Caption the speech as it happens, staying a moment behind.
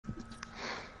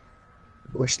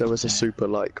Wish there was a super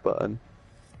like button.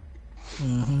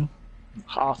 Mm-hmm.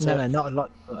 Heart No, it. no, not a like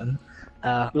button.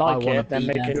 Like it, then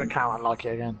make it an account and like it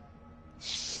again.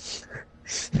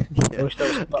 Yeah,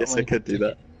 I guess I could do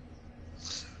that.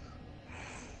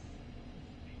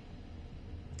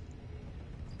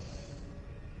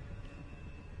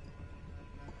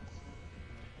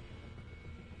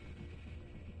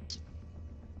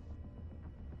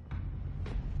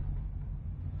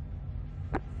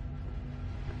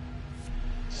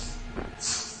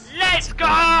 Let's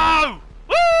go!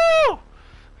 Woo!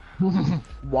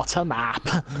 What a map!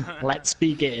 Let's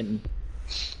begin.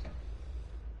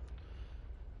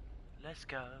 Let's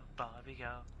go, Barbie, go.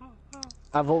 Woo, woo.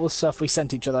 Of all the stuff we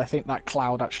sent each other, I think that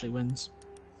cloud actually wins.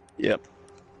 Yep.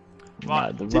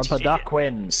 Right. No, the rubber you- duck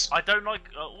wins. I don't like.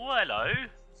 Oh, hello.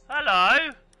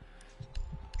 Hello.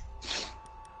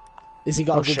 Has he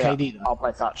got a good shit. KD then? I'll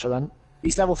play Thatcher then.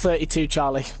 He's level 32,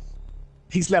 Charlie.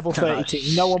 He's level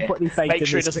 32. No one put any faith in Make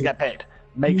sure he this doesn't kid. get picked.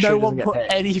 Make No sure he one doesn't put get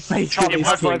picked. any faith in Charlie, this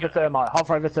hover kid. over thermite,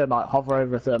 hover over thermite, hover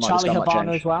over thermite. Charlie This guy might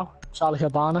Habana change. as well. Charlie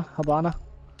Habana.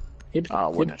 Hib, Oh,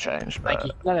 it wouldn't Hib. have changed, Thank but...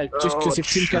 you. No, just because if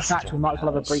Tim gets trust sacked, we might as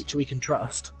well have a breach we can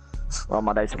trust. Well,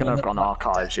 my days are gonna have gone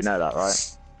archives, you know that,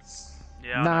 right?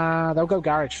 Yeah. Nah, they'll go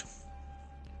garage.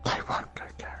 They won't go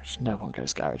garage. No one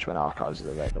goes garage when archives are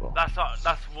available. That's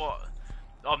what.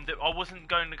 I wasn't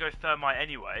going to go thermite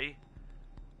anyway,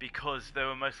 because they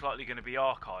were most likely going to be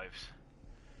archives.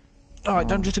 Alright,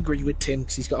 don't just agree with Tim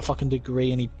because he's got a fucking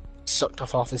degree and he sucked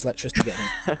off half his lectures to get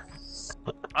in.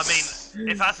 I mean,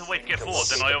 if that's a way to get forward,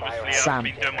 then I obviously Sam,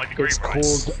 have been doing my degree it's right.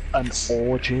 called an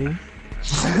orgy.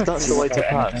 If that's the way to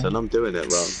pass, and I'm doing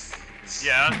it wrong.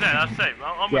 Yeah, that's it.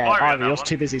 I'm with Yeah, Irie on Ivy, that you're one.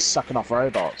 too busy sucking off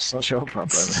robots. That's your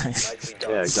problem, mate.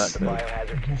 Yeah, exactly.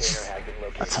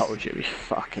 I told you, we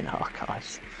fucking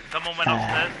archives. Someone went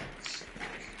upstairs.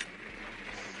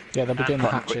 Yeah, they'll be doing the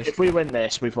hatches. If we win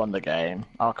this, we've won the game.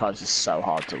 Archives is so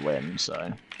hard to win, so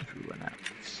if we win it,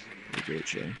 we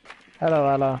beat you. Hello,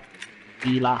 Ella.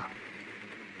 Ela.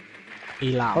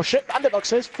 Elau. Oh shit, bandit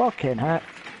boxes! Fucking heck.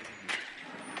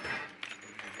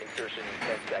 Insertion in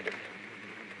 10 seconds.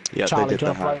 Yeah, Charlie, they did do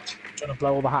the you want hack. to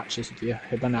blow all the hatches with your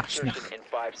Insertion Hibanash? in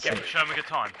 5 Yeah, seconds. show me a good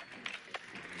time.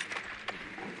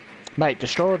 Mate,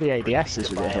 destroy the ADSs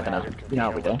with your Hibana. You know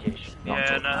what we do.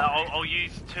 Yeah, no, I'll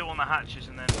use 2 on the hatches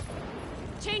and then.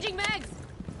 Changing mags.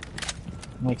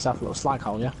 Makes that a little slag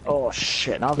hole, yeah? Oh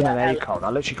shit, now I'm in Yeah, an ACOG, I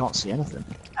literally can't see anything.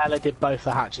 Ella did both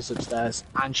the hatches upstairs,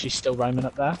 and she's still roaming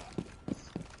up there.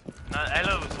 No,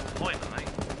 Ella was on point, I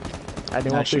think.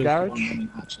 Anyone No, she through was the garage? one running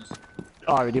hatches.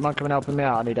 Ivy, do you mind coming helping me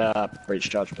out? I need a breach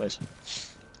charge, please.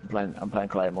 I'm playing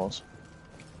Claymores.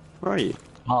 Where are you?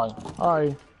 Hi.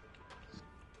 Hi.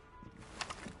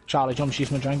 Charlie, do you want me to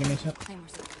use my drone? Give me a sec.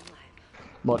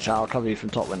 Watch out, I'll cover you from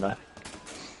top window.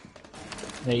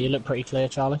 Yeah, you look pretty clear,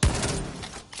 Charlie.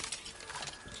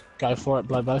 Go for it,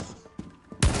 blow both.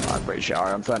 I'm pretty sure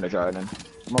I'm throwing a drone in.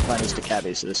 I'm not playing this to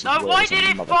Kebby, so this is No, weird, why so did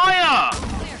I'm it not- fire?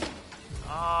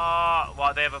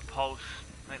 Well, they have a pulse.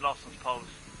 I think Lawson's pulse.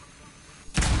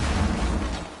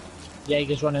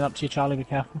 Jaeger's running up to you, Charlie, be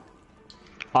careful.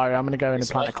 Alright, I'm gonna go in and This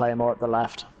plant way. a Claymore at the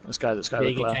left. Let's go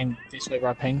Jaeger clear. came this way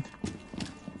where I pinged.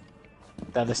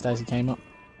 There the stairs he came up.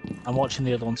 I'm watching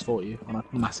the other ones for you on a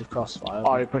massive crossfire.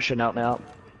 Are you pushing help me out?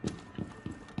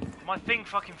 My thing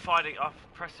fucking fired it. I've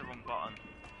pressed the wrong button.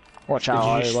 Watch Did out, you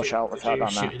Ari, shoot- watch out did down you there.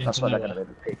 shoot it That's into where they're nowhere?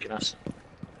 gonna be peeking us.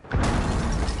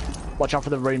 Watch out for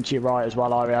the room to your right as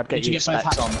well, Ari. I'd get Did you you get both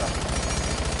specs on.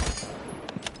 hatches?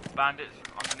 Bandits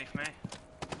underneath me.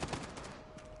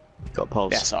 Got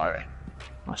pulse. Yes, Ari.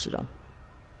 Nicely done.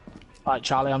 Alright,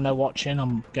 Charlie, I'm now watching.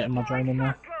 I'm getting my drone in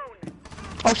there.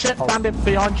 Oh shit, bandit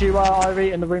behind you,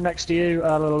 Ivy, in the room next to you.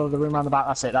 The room around the back.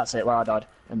 That's it, where I died.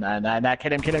 And there,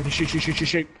 kill him,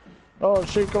 shoot. Oh,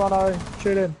 shoot, come on, Ivy,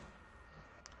 shoot him.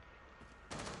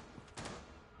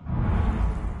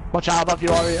 Watch out, above you,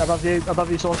 Ivy,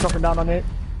 above you, someone's dropping down on you.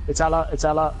 It's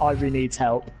Ella, Ivy needs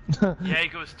help.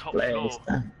 Jaeger was top Please.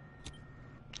 floor.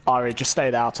 Ivy, just stay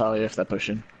there, I'll tell you if they're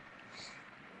pushing.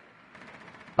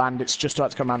 Bandit's just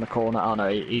about to come around the corner. Oh no,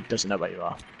 he doesn't know where you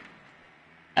are.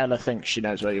 Ella thinks she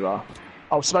knows where you are.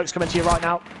 Oh, smoke's coming to you right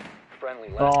now. Friendly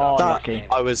last Oh, operator lucky.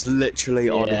 standing. I was literally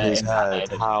on Yeah, his head.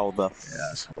 invalid. How the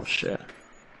Yes. Oh shit.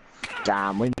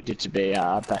 Damn, we needed to be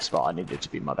best spot. I needed to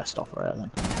be my best operator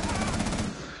then.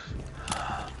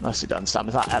 Nicely done, Sam.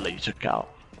 Is that Ella you took out?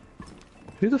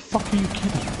 Who the fuck are you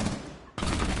kidding?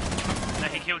 No,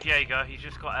 he killed Jaeger. He's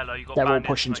just got Ella. You got They're all bandits,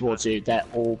 pushing like towards you. They're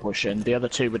all pushing. The other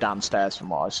two were downstairs from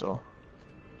what I saw.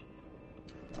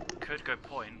 Could go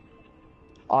point.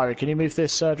 Ira, can you move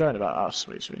this drone about? Oh,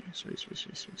 sweet.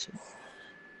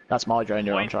 That's my drone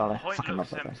you're on, Point, Charlie. point Fucking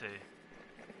love looks that empty. thing.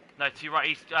 No, to your right.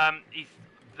 He's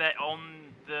there on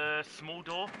the small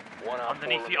door.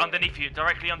 Underneath you,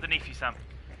 directly underneath you, Sam.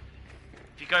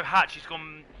 If you go hatch, he's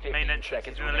gone main entrance.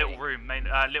 He's in a little room.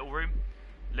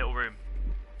 Little room.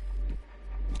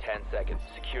 10 seconds.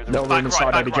 Secure the Little room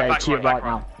inside OBJ to your right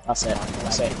now. That's it.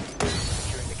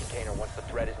 Securing the container once the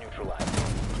threat is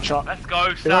neutralized. Shot. Let's go,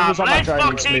 Whoever's Sam. on that Let's drone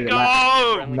needs to fucking move it,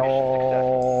 go! Friendly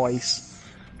Nice.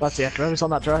 That's it. Whoever's on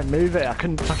that drone, move it. I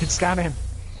couldn't fucking scan him.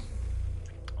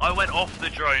 I went off the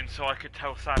drone so I could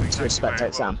tell Sam exactly where Respect it it,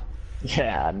 was. Sam.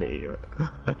 Yeah, I knew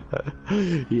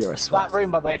you. You're a sweat. That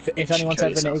room, by the way, if anyone's Show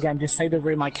ever in it yourself. again, just say the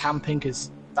room I camping, because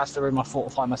that's the room I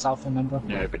fortify myself in, remember?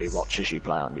 Nobody watches you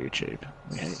play on YouTube.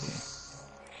 We hate you.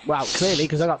 Well, clearly,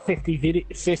 because I got 50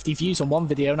 views on one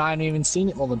video and I haven't even seen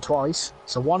it more than twice.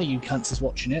 So one of you cunts is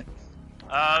watching it.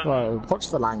 Well, what's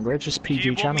the language? It's do PG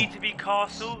you want channel. me to be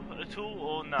Castle at all,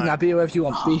 or no? Now, be whoever you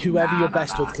want. Be whoever you're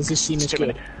best with, because this team is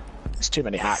good. There's too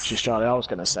many hatches, Charlie. I was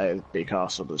going to say be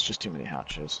Castle, but there's just too many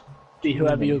hatches. Be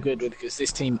whoever you're good with, because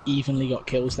this team evenly got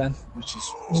kills then, which is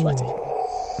sweaty.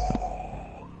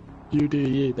 You do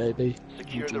you, baby.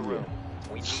 Secure the room.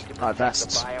 We need to Alright, protect the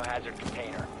vests. biohazard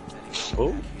container.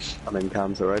 Oh, I'm in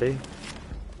cams already.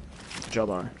 Job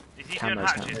on. Is he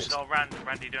Cameras, doing hatches? cameras. Oh,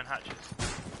 Randy doing hatches?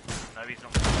 No, he's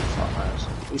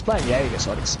not. He's playing Jaeger,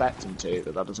 so I'd expect him to,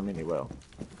 but that doesn't mean he will.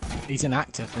 He's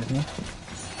inactive, isn't he?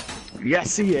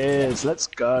 Yes, he is. Let's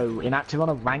go. Inactive on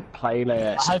a ranked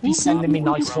playlist. I hope he's sending me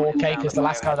nice 4K, because the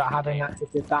last guy that I had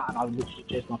inactive did that, and I literally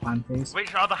jizzed my panties.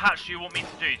 Which other hatch do you want me to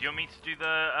do? Do you want me to do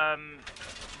the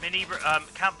mini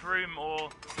camp room or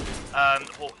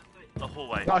the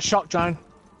hallway? Got a shock drone.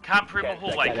 Camp room or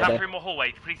hallway? Okay, Camp okay. room or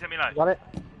hallway? Please let me know. Got it?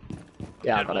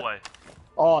 Yeah, I Good got it. hallway.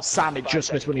 Oh, Sam, it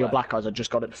just missed one of your black eyes. I just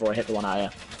got it before I hit the one out here.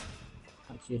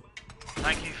 Thank you.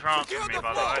 Thank you for answering me,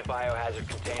 by the way. The biohazard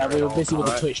container. We were at all busy with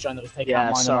the times. Twitch drone that was taking Yeah,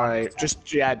 out mine. sorry.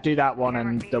 Just, yeah, do that one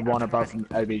and the one above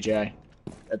OBJ.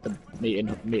 At the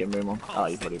meeting room one. Oh,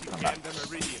 you've already come back.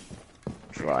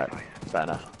 Right, fair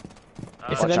enough.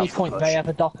 If Watch at any out for point push. they have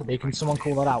a Dockerby, can someone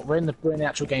call that out? We're in the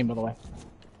actual game, by the way.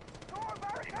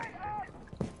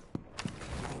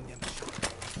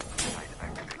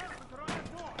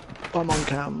 I'm on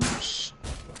cams.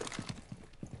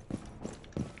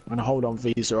 I'm gonna hold on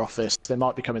Visa office. They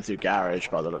might be coming through garage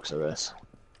by the looks of this.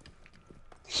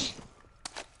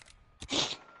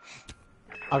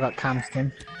 I got cams,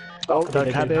 Tim. Oh,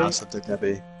 the cabby. That's the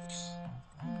cabby.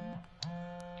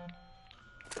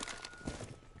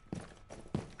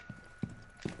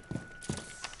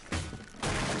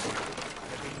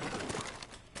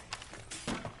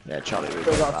 Yeah, Charlie. we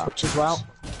Still got got a that. Twitch as well.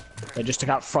 They just took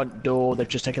out front door. They've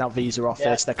just taken out Visa office.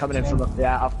 Yeah. They're coming in from the.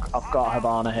 Yeah, I've got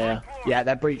Havana here. Yeah,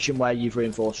 they're breaching where you've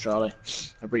reinforced, Charlie.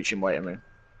 They're breaching waiting room.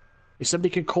 If somebody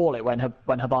can call it when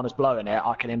Havana's blowing it,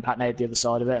 I can impact nade the other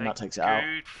side of it, and that takes it out.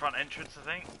 Good front entrance,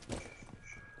 I think.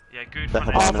 Yeah, good The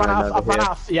front Oh, entrance.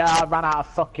 I ran out of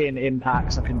fucking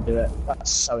impacts. I couldn't do it. That's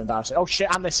so embarrassing. Oh shit!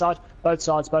 And this side, both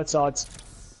sides.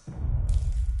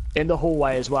 In the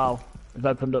hallway as well. We've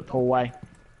opened up hallway.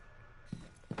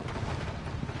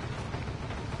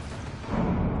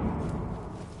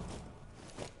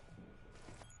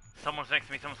 Someone's next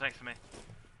to me.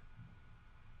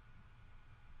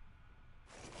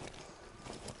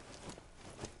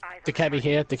 Dekebi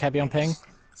here, Dekebi on ping.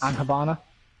 And Habana.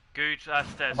 Good stairs,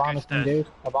 good Habana's been stairs. good.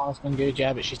 Habana's been good,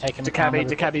 yeah, but she's taking the camera.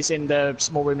 Dekebi's in the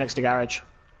small room next to garage.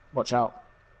 Watch out.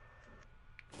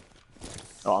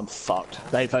 Oh, I'm fucked.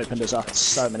 They've opened us up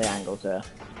so many angles here.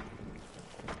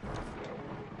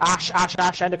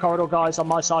 Ash, end of corridor, guys. On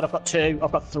my side, I've got two.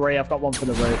 I've got three. I've got one for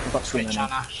the roof. I've got too Twitch many.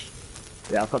 and Ash.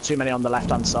 Yeah, I've got too many on the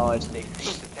left-hand side. They've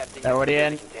ceased attempting They're to already secure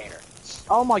in. the container.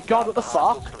 Oh my god, what the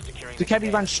fuck? From securing the Dekebi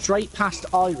container. ran straight past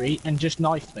Irie and just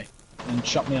knifed me. And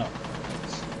shot me up.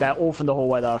 They're all from the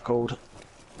hallway that I called.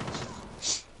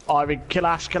 Ivy, kill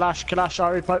Ash, Ivy,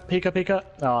 Pika.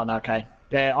 Oh, no, okay.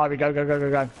 Yeah, Ivy,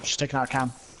 go. She's taking out a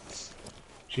cam.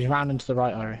 She's round into the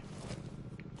right, Irie.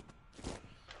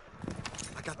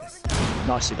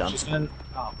 Nicely done. She's gonna...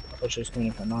 Oh, I thought she was coming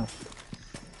in for a knife.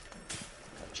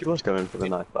 She was going for the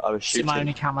knife, but I was See my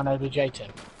only shooting. cam on OBJ,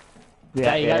 Tim. Yeah,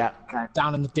 There you go. Okay.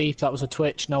 Down in the deep, that was a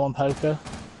Twitch, no one poker.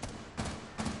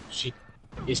 She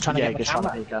is trying to get the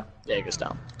camera. Jaeger's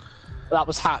down. That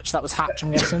was Hatch,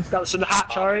 I'm guessing. That was from the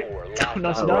hatch, alright. Four, last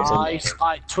Nice operator and Nice.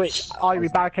 Alright, Twitch,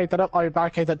 Irie, barricade that up. Irie,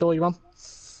 barricade that door you're on.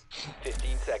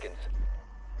 15 seconds.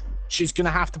 She's gonna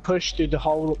have to push through the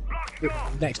hole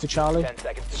next to Charlie. 10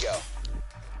 seconds to go.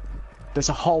 There's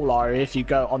a hole, Irie, if you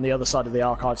go on the other side of the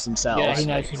archives themselves. Yeah, he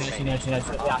knows. Yeah,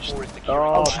 Four is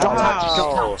securing Oh, the she dropped container.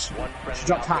 hatch, One friendly She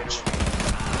dropped operator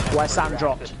hatch. Where Sam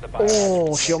dropped.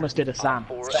 Oh, she almost did a Sam.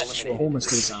 Almost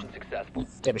did a Sam. Successful.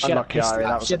 Yeah, but she had, a Unlucky, pistol, Ari,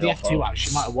 that was she had the your F2 fault. out.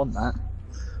 She might have won that.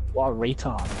 What a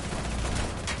retard.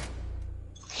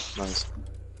 Nice.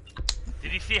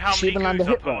 Did you see how She many even landed goons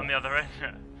I hit put there. on the other end?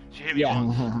 She hit me Yeah,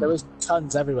 once. there was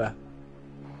tons everywhere.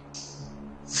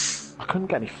 I couldn't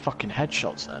get any fucking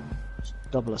headshots then.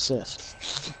 Double assist.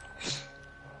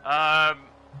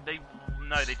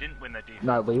 They didn't win their defense.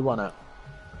 No, we won it.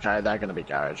 Okay, they're gonna be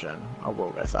garage then. I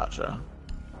will go Thatcher.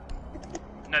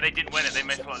 No, they didn't win it. They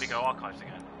most likely go archives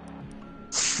again.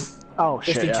 Oh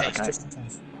Just shit, in yeah, case, okay. just in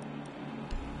case.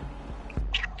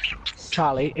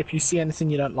 Charlie, if you see anything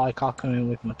you don't like, I'll come in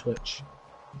with my Twitch.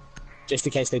 Just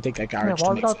in case they did go Yeah, garage why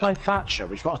to would mix I it play up. Thatcher?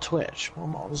 We've got a Twitch.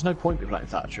 Well, there's no point in playing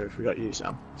Thatcher if we got you,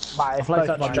 Sam. Right, if play both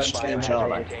Thatcher of just us to go game garage,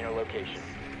 Charlie. Container location.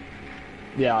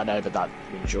 Yeah, I know, but that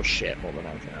means you're shit more than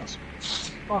anything else.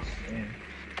 fuck yeah.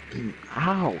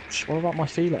 Ouch! What about my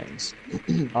feelings?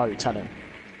 Oh, you tell him.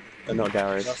 They're not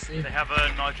garage They have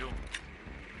a Nigel.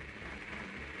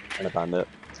 and a bandit.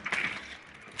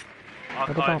 What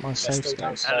about my Archives. safe Still space?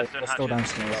 downstairs. Ellison They're still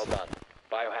hatches. downstairs. Well done.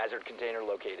 Biohazard container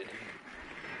located.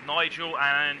 Nigel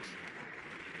and...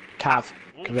 Cav,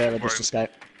 Wolf Kavira Road. just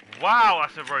escaped. Wow,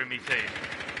 that's a Romy team.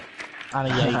 And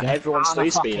a Jaeger. Everyone's And a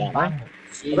 3-speed, fucking aren't bandit.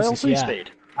 they? Are they all Jesus, yeah.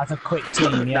 3-speed? That's a quick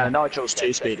team, yeah. No, Nigel's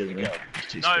 2-speed, isn't he?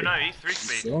 He's No, 2-speed. no, he's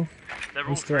 3-speed. Sure. They're all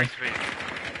He's three.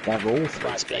 3-speed. They're all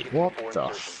 3-speed. What the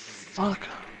fuck?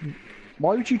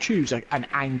 Why would you choose an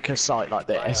anchor site like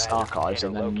this, archives,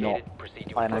 and then not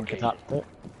play an anchor tactic?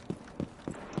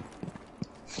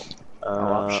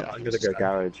 I'm sure. I'm gonna go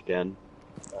garage again.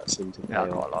 That seemed to be Yeah, I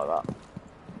quite like that.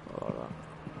 I like that.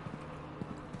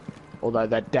 Although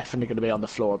they're definitely going to be on the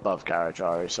floor above garage,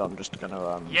 Ari, so I'm just going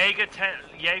to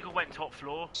Jaeger went top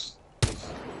floor.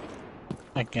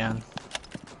 Again.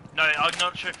 No, I'm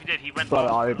not sure if he did. He went blow it,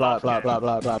 last- Ari, blow it, blow it, blow it,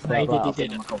 blow it, blow it, blow He it, blow did,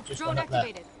 it. he did. Just Drone run up there.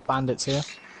 activated. Bandits here.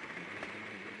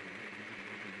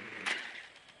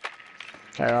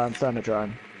 Okay, I'm throwing a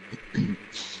drone.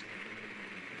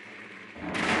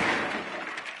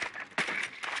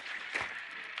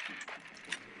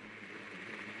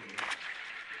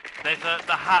 There's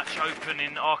the hatch open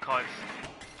in archives.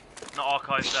 Not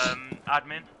archives,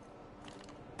 admin.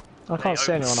 I can't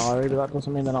see anyone, Ari, but that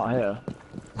doesn't mean they're not here.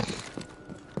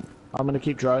 I'm going to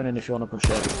keep droning if you want to push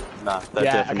it. Nah, they're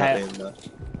Yeah, definitely okay. in there.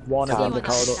 One is Team on the on the other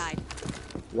corridor. side.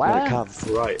 Where? No,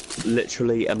 Cav, right.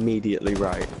 Literally immediately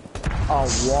right. Oh,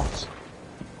 what?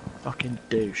 Fucking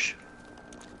douche.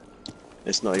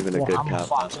 It's not even a What, good I'm Cav.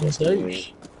 fucking that's what's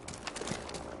douche.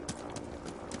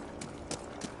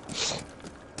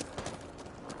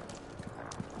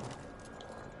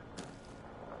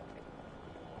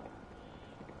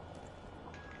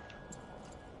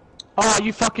 Oh,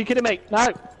 you fucking kidding me? No!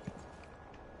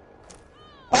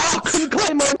 Oh, I couldn't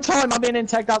claim more in time! I'm being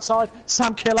intagged outside!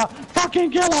 Sam killer!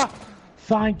 Fucking killer!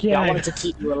 Thank you! Yeah, I wanted to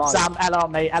keep you alive. Sam, Ella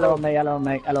on me, Ella on me, Ella on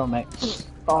me, Ella on me.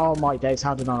 Oh my days,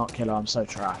 how did I not kill her? I'm so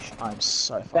trash. I'm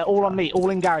so fucking They're all on me, all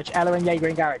in garage. Ella and Jaeger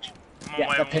in garage. I'm on Yeah,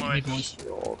 my they're way, picking on me, my way. boys.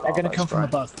 Oh, They're going to come from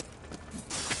above.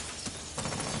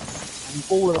 And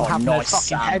all of them Oh, have no nice, fucking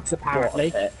Sam. heads, apparently.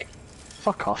 What a pick.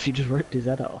 Fuck off, you just ripped his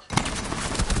head off.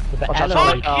 With the Fuck Ella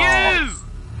off. on- Fuck you!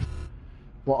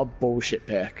 What a bullshit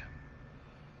pick.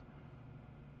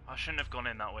 I shouldn't have gone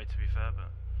in that way, to be fair, but...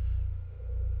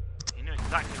 He knew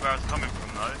exactly where I was coming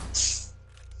from, though.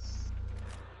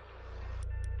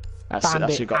 That's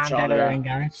Bandit who got and Charlie Ella there. in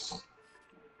garage.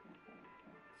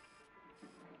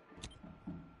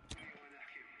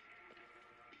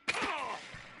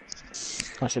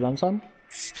 Can I see them, Sam?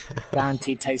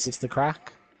 Guaranteed tastes the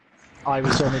crack. I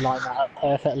was only lined that up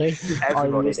perfectly. I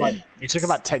was like, You took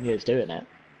about 10 years doing it.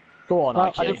 Go on,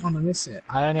 well, IQ. I didn't want to miss it.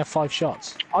 I only have 5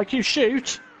 shots. IQ,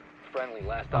 shoot! Friendly,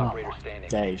 last Oh operator my standing.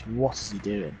 days, what is he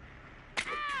doing?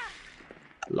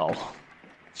 Lol.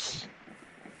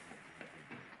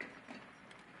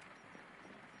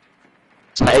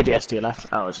 So ABS to your left.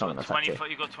 Oh, it's not going to affect you.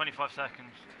 You got 25 seconds.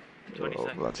 20 Oh,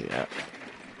 seconds. bloody hell.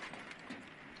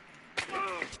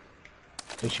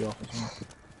 Push you off as well.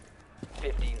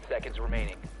 15 seconds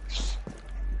remaining.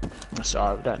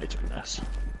 Sorry, we don't need to do this.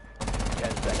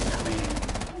 10 seconds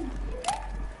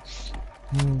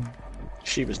remaining.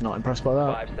 She was not impressed by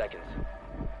that. 5 seconds.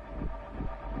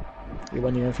 You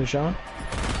when you're in for Sean?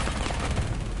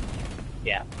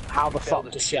 Yeah. How the Failed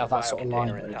fuck to does she have that sort of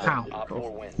container line? in How? time. Op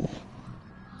 4 wins.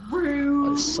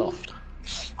 That is soft.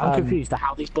 I'm confused at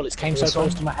how these bullets came so this one?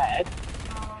 close to my head,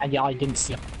 and yeah, I didn't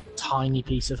see a tiny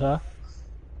piece of her.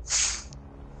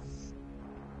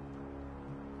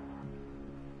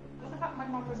 What the fuck, my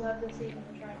mum reserved this seat on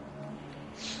the train?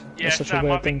 Yeah, That's such a Sam,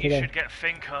 weird I think thing you to do. should get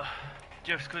Finker.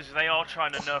 just because they are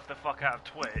trying to nerf the fuck out of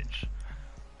Twitch,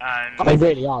 and They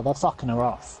really are. They're fucking her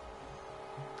off.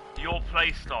 your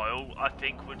playstyle, I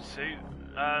think, would suit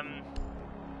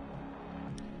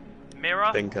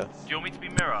Mirror. Thinker. Do you want me to be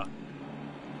Mirror?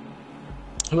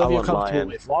 Whoever you're want comfortable Lion.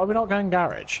 with. Why are we not going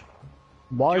garage?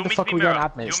 Why You want the me fuck to are we be going mirror?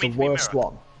 admin? You It's want the me to be worst mirror?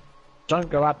 one. Don't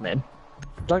go admin.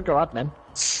 Don't go admin.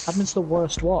 Admin's the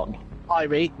worst one.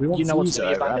 Irie, We want you know what's Visa in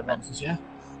the over abandoned boxes, yeah?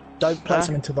 Don't place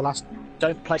them until the last.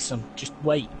 Don't place them. Just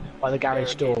wait by the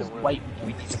garage door. Wait.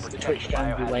 The Twitch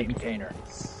gang will be waiting for you. Right,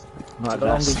 So the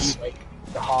longer that's- you wait,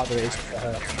 the harder it is for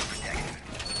her.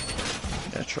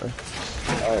 Yeah, true.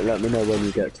 Alright, let me know when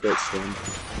you get Twitch then.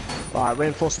 Right,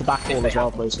 reinforce the back wall as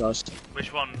well, please, guys.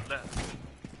 Which one?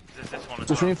 Is this one as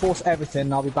Just well? reinforce everything,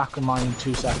 and I'll be back on mine in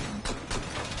 2 seconds.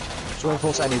 Just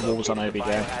reinforce any walls on OBJ.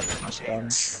 That's done.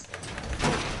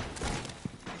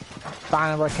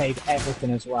 Barricade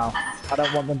everything as well. I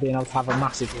don't want them being able to have a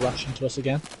massive rush into us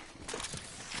again.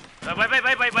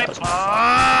 Wait!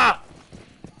 Ah!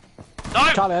 No!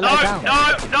 Charlie, No! lay it down.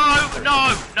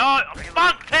 No! I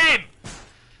fucked him!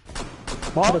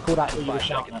 What? Should have called out who you were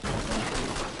shouting at.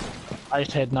 I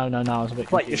just heard no, I was a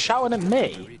bit Wait, you're confused. shouting at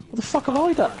me? What the fuck have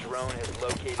I done? Drone has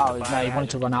located Oh, the no, he wanted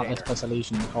to biohazard run out this container. place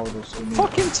illusion in the corridor, so we knew.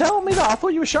 Fucking tell me that! I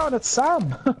thought you were shouting at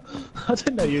Sam! I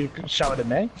didn't know you were shouting at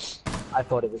me. I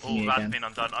thought it was Oh, me that's again. been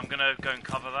undone. I'm gonna go and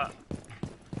cover that.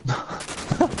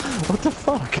 What the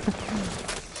fuck?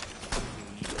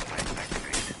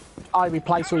 Ivy,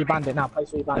 place where you bandit now,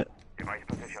 place where you bandit. Device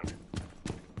positioned.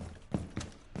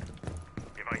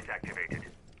 Device activated.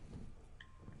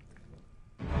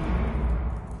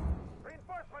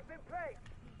 Reinforcements in place.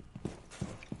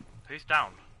 Who's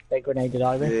down? They grenaded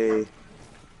Ivy. The...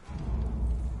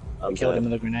 I'm Killed him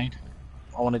dead. with a grenade.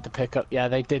 I wanted to pick up. Yeah,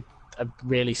 they did a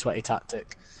really sweaty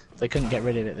tactic. They couldn't get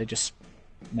rid of it, they just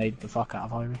made the fuck out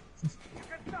of Ivy. You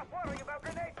can stop worrying about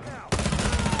grenades now.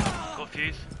 Got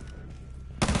fuse.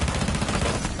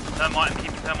 Thermite, I'm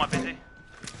keeping thermite busy.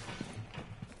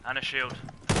 And a shield.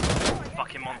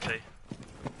 Fucking Monty.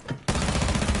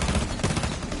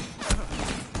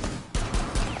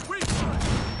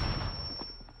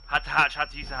 Had to hatch,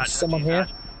 had to use the hatch. Someone had to use here?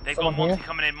 the hatch. They've Someone got Monty here?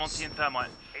 coming in, Monty and thermite.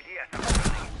 ADS.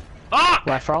 Fuck!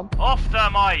 Where from? Off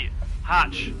thermite!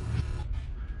 Hatch.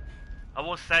 I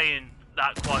was saying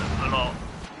that quite a lot.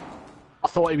 I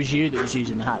thought it was you that was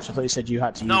using the hatch. I thought you said you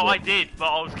had to use No, it. I did, but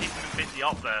I was keeping him busy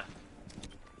up there.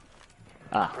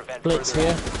 Ah. Prevent Blitz further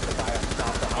here. access to the bio-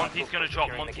 stop the Monty's hostiles gonna from drop,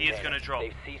 securing the Monty is container. gonna drop.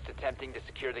 They've ceased attempting to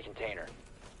secure the container.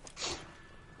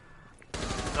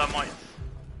 Thermite's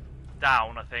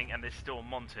down, I think, and there's still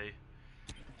Monty.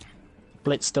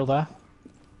 Blitz still there.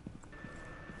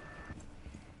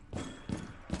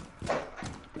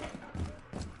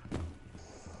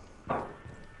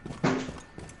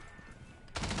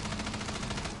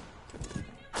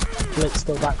 Blitz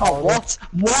still back. Oh, what?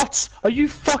 What? Are you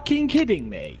fucking kidding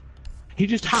me? He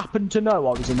just happened to know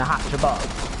I was in the hatch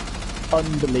above.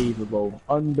 Unbelievable.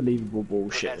 Unbelievable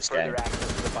bullshit, Prevent this further game.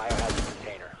 access to the biohazard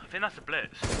container. I think that's a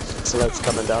blitz. So that's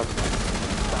coming down.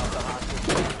 Stop the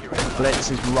hostiles from securing the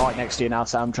Blitz is right next to you now,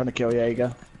 Sam, trying to kill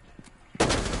Jaeger.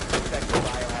 protect the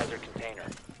biohazard container.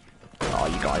 Oh,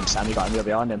 you got him, Sam, you got him, you're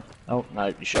behind him. Oh, no,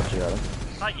 you shoved you at him.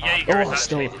 That Jaeger Oh, is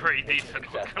actually still- pretty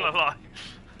decent, not gonna lie.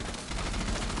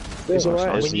 It's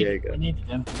alright, We it's Jaeger. needed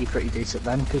them to be pretty decent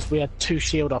then, because we had 2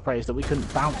 shield operators that we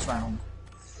couldn't bounce round.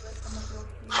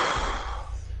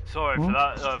 Sorry for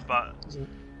that, but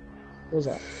What was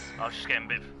that? I was just getting a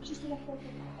bit.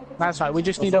 That's right. We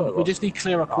just need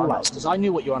clearer callouts because I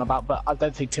knew what you're on about, but I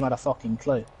don't think Tim had a fucking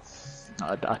clue.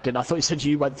 I didn't. I thought you said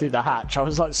you went through the hatch. I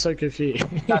was like so confused.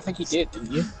 I think he did,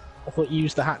 didn't you? I thought you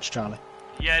used the hatch, Charlie.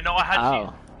 Yeah, no, I had.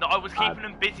 Oh. No, I was keeping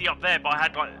them busy up there, but I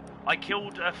had like I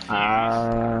killed a few, but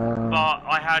Ah.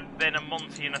 I had then a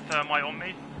Monty and a thermite on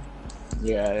me.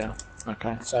 Yeah.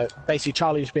 Okay. So basically,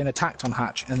 Charlie was being attacked on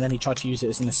hatch, and then he tried to use it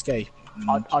as an escape.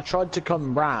 I tried to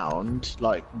come round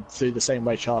like through the same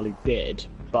way Charlie did,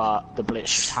 but the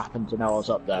blitz just happened to know I was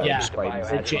up there. Yeah, and just waiting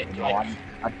for legit, him. yeah.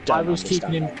 I don't I was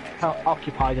understand keeping him that.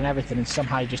 occupied and everything, and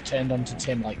somehow he just turned onto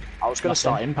Tim like. I was going to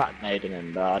start nothing. impact nading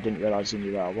him, but I didn't realise he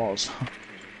knew where I was.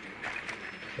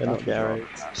 They're not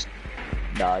garage.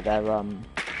 No,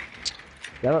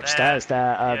 they're upstairs. They're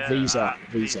Yeah, Visa.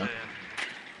 yeah.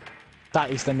 That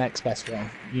is the next best one.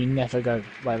 You never go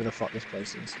wherever the fuck this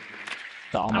place is.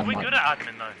 That I'm Are on we mine. good at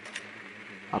admin though?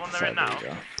 I one they're prefer in now?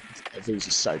 Visa.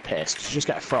 Visa's so pissed. You just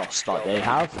get a frost like they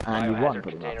have, and you won Biohazard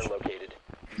pretty container much. located.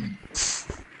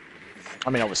 I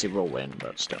mean, obviously we'll win,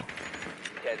 but still,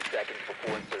 10 seconds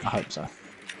before insertion. I hope so.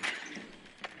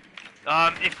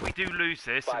 If we do lose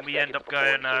this 5 and we end seconds up before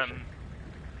going insertion.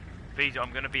 Visa,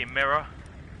 I'm going to be a mirror.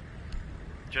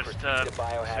 Just so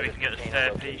we can get the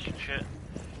stair peek and shit.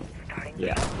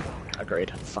 Yeah,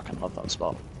 agreed. I fucking love that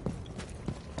spot.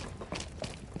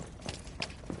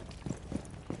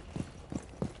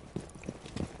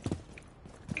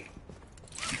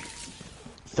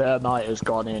 Thermite has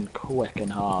gone in quick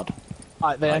and hard.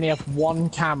 They only have one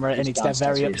camera and it's their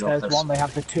very upstairs one. They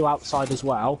have the two outside as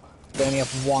well. They only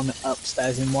have one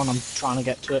upstairs in one. I'm trying to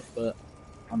get to it, but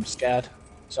I'm scared.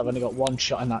 So I've only got one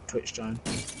shot in that Twitch drone.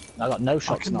 I got no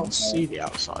shots in that. I can see the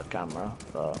outside camera,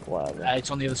 but whatever.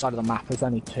 It's on the other side of the map. There's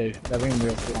only two. They're in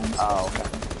real blind. Oh, okay.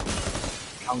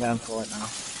 I'm going for it now.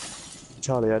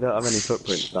 Charlie, I don't have any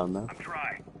footprints down there.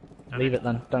 Leave it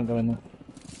then. Don't go in there.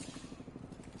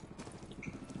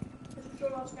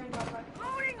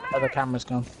 Other camera's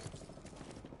gone.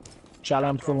 Charlie,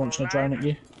 I'm still launching a drone at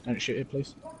you. Don't shoot it,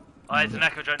 please. Oh, it's an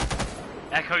echo drone.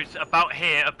 Echo's about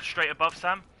here, up straight above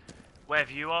Sam.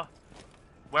 Wherever you are.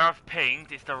 Where I've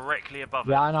pinged, it's directly above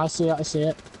it. Yeah, I know, I see it, I see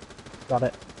it. Got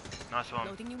it. Nice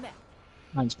one.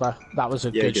 Thanks, bro. That was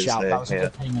a good shout. That was a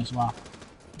good ping as well.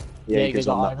 Yeah, you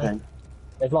got that ping.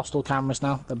 They've lost all cameras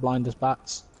now. They're blind as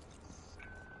bats.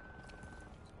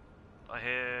 I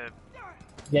hear...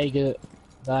 Jaeger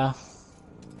there.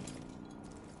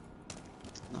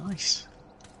 Nice.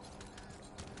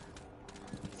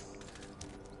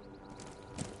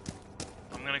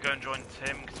 I'm gonna go and join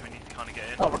Tim because we need to kind of get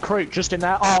in. Oh, recruit just in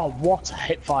there. Oh, what a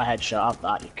hipfire headshot of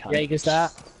that, you cunt. Jaeger's there.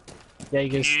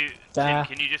 Jaeger's there.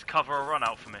 Tim, can you just cover a run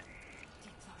out for me?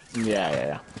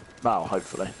 Yeah. Well,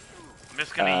 hopefully. I'm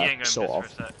just gonna ying him sort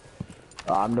just of. for a sec.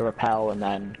 I'm gonna repel and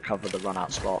then cover the run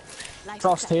out spot.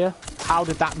 Frost here. How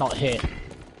did that not hit?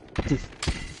 Do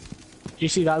you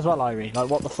see that as well, Irie? Like,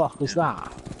 what the fuck was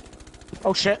that?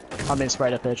 Oh shit! I'm being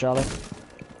sprayed up here, Charlie.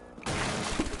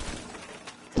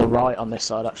 We're right on this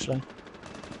side, actually.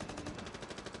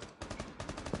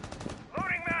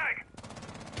 Loading mag.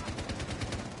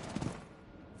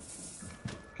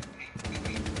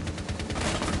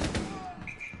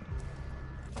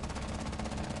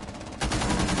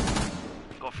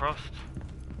 Got Frost.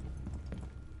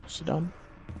 What's he done?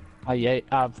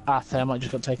 Our thermite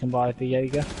just got taken by the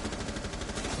Jaeger.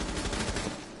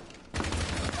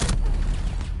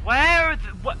 Where are the...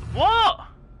 What?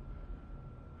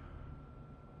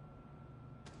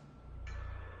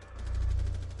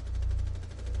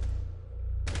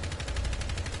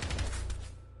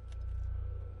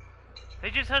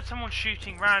 They just had someone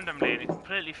shooting randomly and it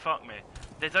completely fucked me.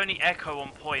 There's only Echo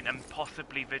on point and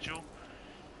possibly Vigil.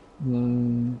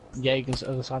 Jaeger's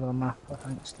other side of the map, I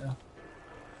think, still.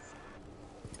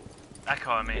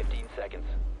 Echo, I mean. 15 seconds.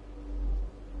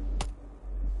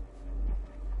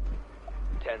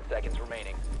 10 seconds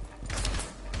remaining.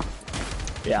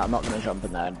 Yeah, I'm not gonna jump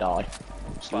in there and die.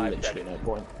 It's 5 literally seconds. no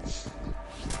point.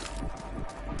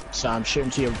 So I'm shooting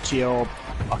to your...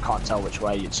 I can't tell which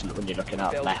way it's when you're looking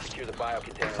out Failed to left. secure the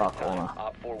biocontainer Far in time. corner.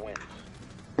 Op 4 wins.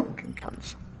 Fucking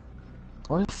cunts.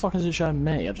 Why the fuck is it showing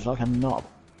me? I just like a knob.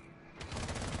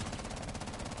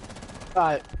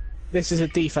 Right, this is a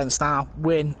defense now.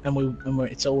 Win, and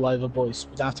it's all over, boys.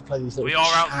 We don't have to play these little. We are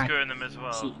outscoring them as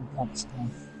well. shooting punts now.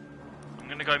 I'm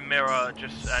gonna go mirror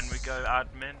just and we go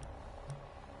admin.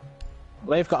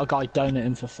 Well, they've got a guy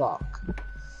donating for fuck.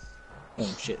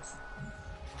 Oh shit.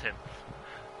 Tim.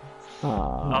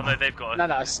 Oh Oh no, they've got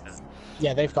no.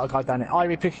 Yeah, they've got a guy donating.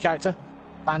 Irie, pick a character.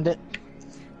 Bandit.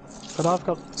 But I've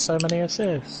got so many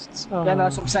assists. Oh. Yeah, no,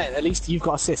 that's what I'm saying. At least you've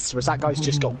got assists, whereas that guy's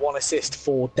just got one assist,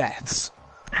 4 deaths.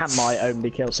 And my only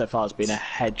kill so far has been a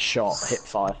headshot hit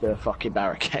fire through a fucking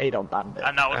barricade on Bandit.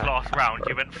 And that was last round.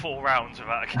 You went 4 rounds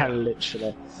without a kill.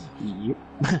 Literally. Yep.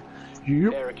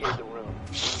 Yep. Barricade the room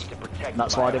to protect And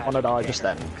that's the why I didn't want to die biohazard just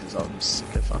container. then, because I'm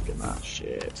sick of fucking that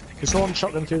shit. Can someone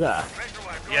shot them through there?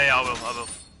 Yeah, I will.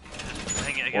 Just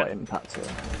ping it again. What impact here?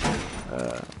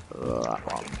 That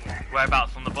one.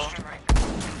 Whereabouts on the bottom?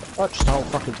 Oh, just the whole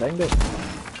fucking thing, dude.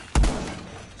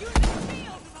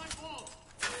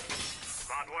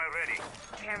 Convoy ready.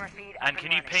 Camera feed. And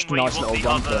can you ping Just a where you nice want little the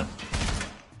run other...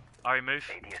 Ari, move.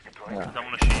 Yeah. I don't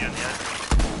want to shoot you in the head.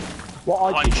 What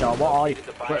I do, Char, what I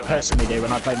personally do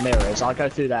when I play mirror is I go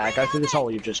through there, go through this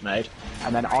hole you've just made,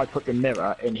 and then I put the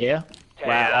mirror in here,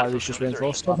 where Yeah, I was just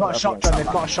reinforced. They've got a shotgun, they've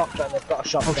got a shotgun, they've got a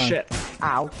shotgun. Oh shit.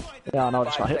 Ow. Yeah, I know, I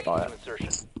just got 5 hit by seconds it. to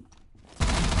insertion.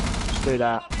 Just do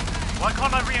that. Why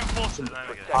can't I reinforce it? There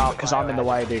we go. Because I'm in the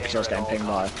way, dude, because I was getting pinged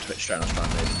by a Twitch drone I was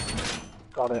trying to do.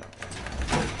 Got it.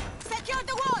 Secure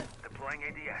the wall! Deploying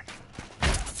ADS.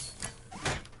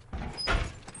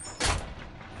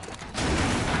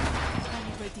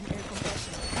 Calibrating air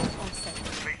compression. All set.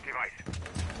 Base device.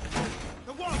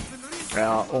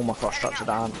 Yeah, all my frost traps are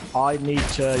down. I need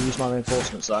to use my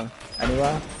reinforcements though.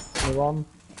 Anywhere? Anyone?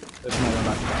 There's no one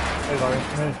left. Move,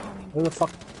 Ori, move. Who the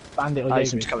fuck bandit or I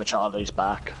Jaeger? to cover Charlie's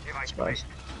back, I suppose.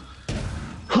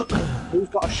 Who's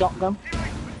got a shotgun?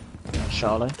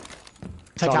 Charlie.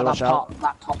 Take Charlie, out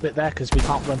that top bit there, because we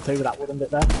can't run through with that wooden bit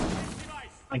there.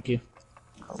 Thank you.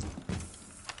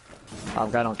 I'm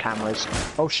going on cameras.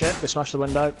 Oh shit, they smashed the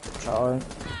window. Charlie.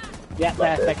 Yeah,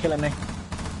 they're killing me.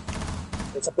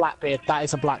 It's a Blackbeard. That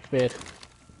is a Blackbeard.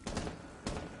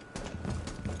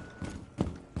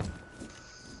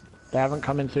 They haven't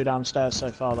come in through downstairs so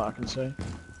far that I can see.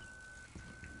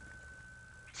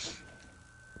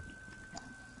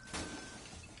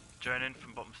 Joining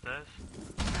from bottom stairs.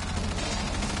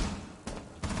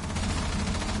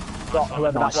 Got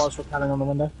whoever that was repelling on the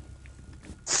window.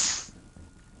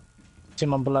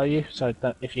 Someone below you, so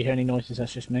that if you hear any noises,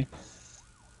 that's just me.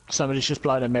 Somebody's just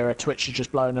blown a mirror. Twitch is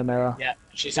just blowing a mirror. Yeah,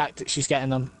 she's getting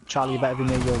them. Charlie, you better be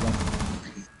near your one.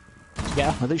 Yeah.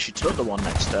 I think she took the one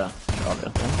next to Charlie, I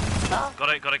think. Got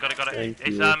it. Thank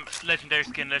It's you.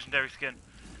 legendary skin.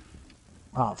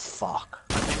 Oh fuck.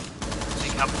 See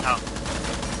Capital.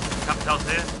 Capital's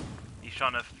here. He's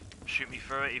trying to shoot me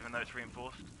through it, even though it's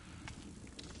reinforced.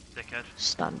 Dickhead.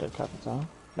 Standard Capital.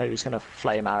 Maybe he's gonna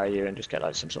flame arrow you and just get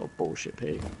like some sort of bullshit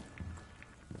peek.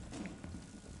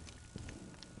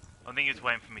 I think he's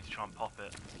waiting for me to try and pop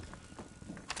it.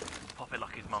 Pop it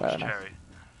like his mum's Fair enough. cherry.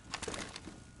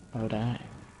 Oh dang.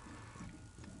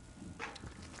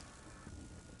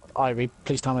 Irie,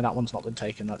 please tell me that one's not been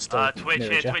taken. That's still Twitch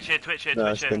mirrored, here, yeah? Twitch here. No,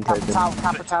 it's been taken.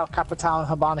 Capital and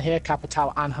Habana here.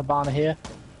 Capital and Habana here.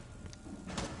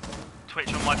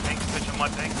 Twitch on my ping.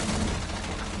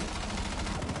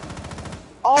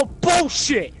 Oh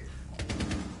bullshit!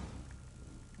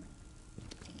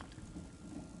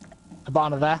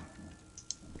 Habana there.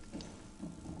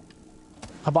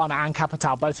 Habana and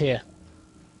Capital both here.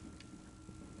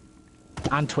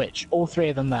 And Twitch, all three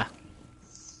of them there.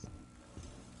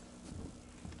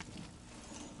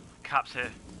 Cap's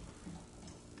here.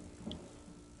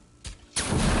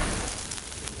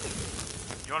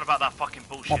 You're on about that fucking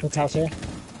bullshit. Capital's here.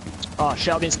 Oh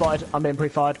shit, I've been spotted. I'm being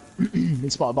pre-fired. Been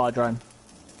spotted by a drone.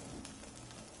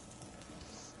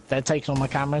 They're taking all my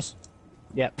cameras.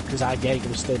 Yep, because our Jaeger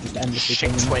was still just endlessly Shit,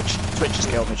 pinging. Twitch. Twitch has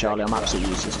killed me, Charlie. I'm absolutely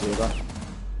useless to you, bro.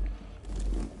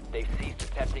 They've ceased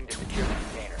attempting to secure the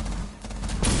container.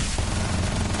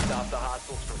 Stop the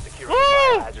hostiles from securing the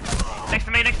biohazard container.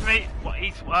 Next to me. What,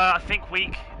 he's, I think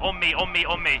weak. On me.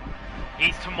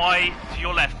 He's to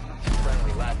your left.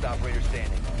 Friendly, last operator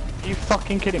standing. Are you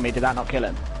fucking kidding me? Did that not kill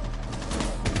him?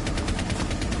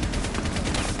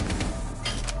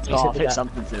 Oh, I've hit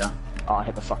something through there. Oh, I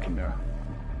hit the fucking mirror.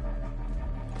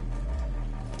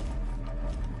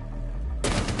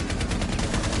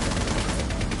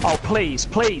 Oh, please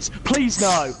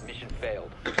no! Mission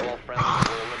failed. All friendlies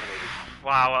were eliminated.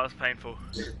 Wow, that was painful.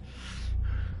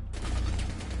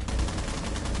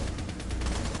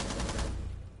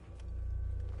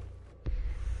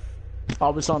 I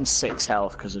was on 6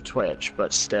 health because of Twitch,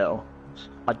 but still.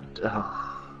 I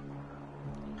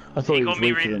thought he was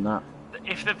weaker than that.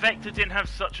 If the Vector didn't have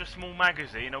such a small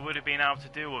magazine, I would have been able to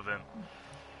deal with him.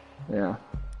 Yeah.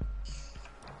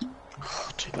 Oh,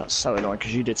 dude, that's so annoying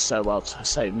because you did so well to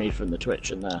save me from the Twitch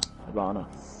in there, Ivana.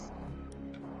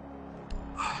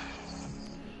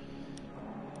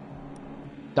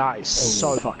 That is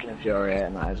so fucking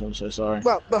infuriating, that is. I'm so sorry.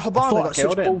 Well, but Habana got such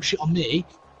killed him. bullshit on me.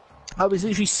 I was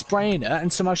literally spraying her,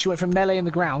 and somehow she went from melee in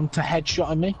the ground to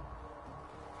headshotting me.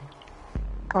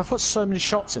 I put so many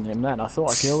shots in him then, I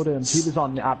thought I killed him. He was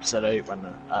on the absolute when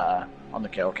on the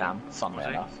kill cam, funnily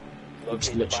enough. He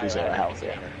was literally 0 health,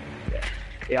 yeah.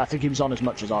 Yeah, I think he was on as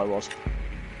much as I was.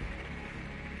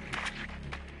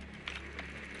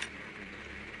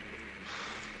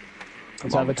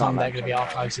 It's over time they're going to be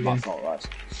archives My again. fault, right.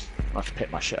 I have to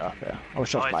pick my shit up here. I was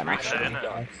just playing Nice action. reset,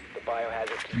 innit? The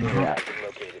biohazard container has been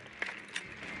located.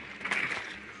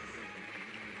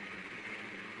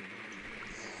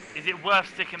 Is it worth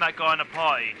sticking that guy in a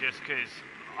party just because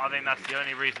I think that's the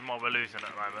only reason why we're losing at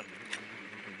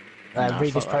the moment?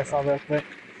 Read his fuck that. profile real quick.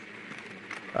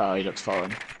 Oh, he looks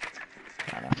foreign.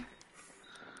 I know.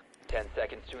 10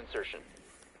 seconds to insertion.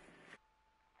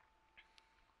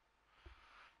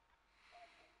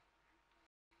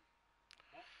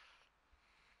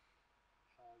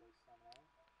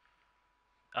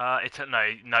 It's he's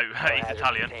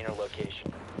Italian, Container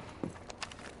location.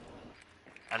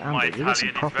 and Damn, my dude, you got some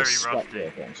Italian is proper very sweat rusty.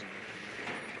 there, guys.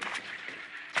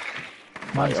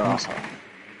 Mine's You're not.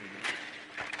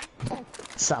 arsehole.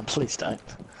 Sam, please don't.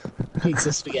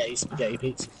 Pizza, spaghetti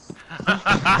pizza.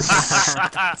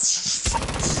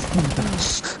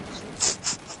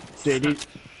 Dude,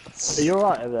 are you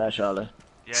alright over there, Charlie?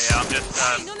 Yeah, I'm just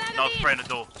not spraying the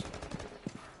door.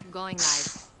 Going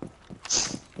live.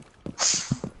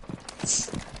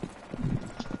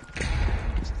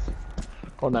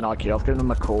 Go on then, IQ. I've given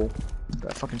them a call.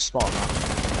 They're fucking spot on that.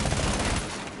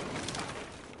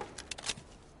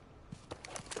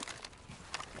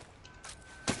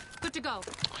 Good to go.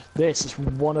 This is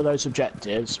one of those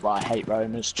objectives where I hate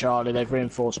roamers. Charlie, they've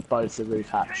reinforced both the roof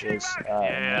hatches. No,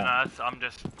 I'm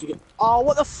just... Oh,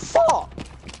 what the fuck?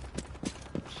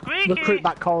 Squeaky! Recruit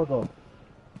back corridor. Oh,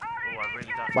 I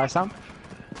really don't... Where's Sam?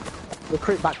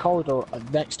 Recruit back corridor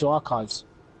next to archives.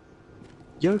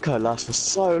 Yoko lasts for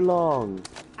so long.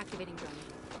 Activating drone.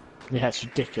 Yeah, it's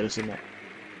ridiculous, isn't it?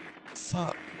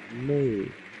 Fuck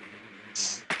me.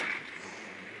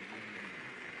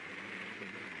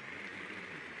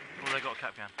 Oh, they got a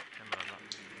cap can.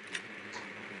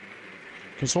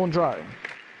 Can someone drone?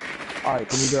 Alright,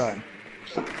 can you drone?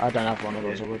 I don't have one of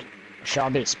those, I would. Shit,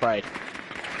 I'm being sprayed.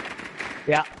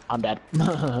 Yeah, I'm dead.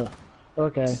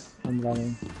 Okay, I'm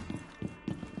running.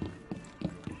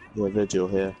 Yeah, Vigil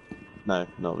here. No,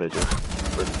 not Vigil.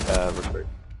 Recruit.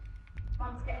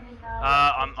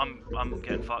 I'm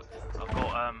getting fucked. I've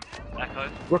got Echo.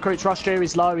 Recruit's rushed here,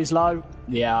 he's low.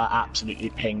 Yeah, I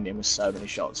absolutely pinged him with so many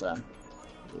shots there.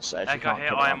 So Echo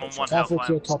here, I am on one health. Careful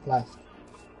to your top left.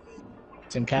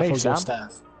 Tim, careful to your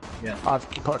stairs. Yeah. I've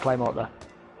put a claymore up there.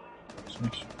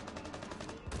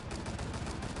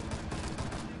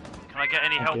 Can I get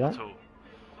any help at all?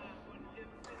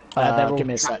 Give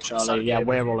me a sec, Charlie. Yeah,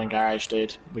 we're all in garage,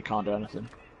 dude. We can't do anything.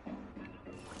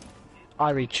 I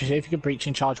reach. If you could breach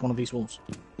and charge one of these walls.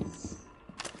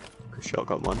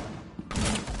 Shotgun one.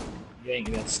 You ain't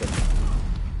gonna be able to slip.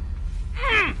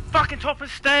 Fucking top of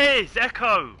stairs,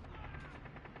 Echo!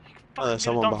 Oh, there's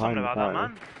someone behind me. About that,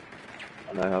 man.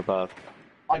 I know, above.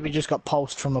 We just got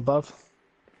pulsed from above.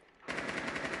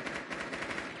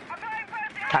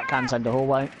 Cat cans end the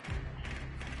hallway.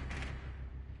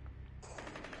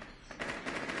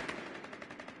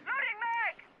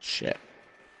 Shit.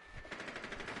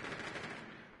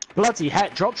 Bloody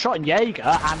heck, drop shot in Jaeger,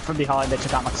 and from behind they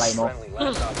took out my claymore.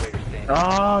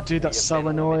 Oh, dude, that's so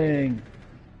annoying.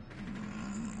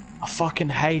 I fucking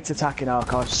hate attacking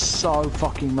archives so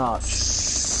fucking much.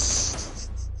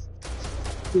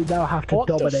 We now have to What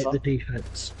the dominate fuck? the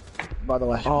defense. By the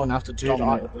way, Oh, we have to dude,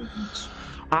 dominate the defense.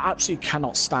 I absolutely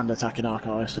cannot stand attacking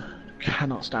archives.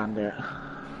 Cannot stand it.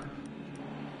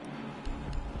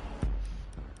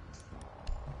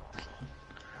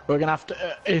 We're gonna have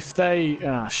to, if they,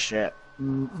 oh shit.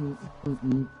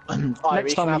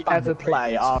 Next time we ever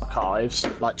play archives,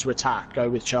 like to attack, go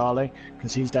with Charlie,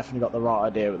 because he's definitely got the right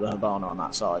idea with the Habana on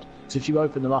that side. So if you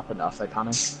open them up enough, they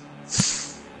panic.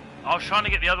 I was trying to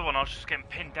get the other one, I was just getting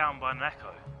pinned down by an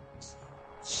Echo.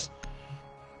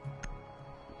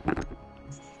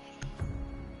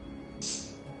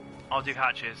 I'll do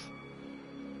hatches.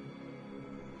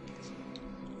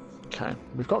 Okay,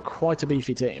 we've got quite a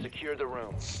beefy team. Secure the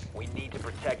room. We need to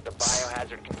protect the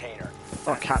biohazard container.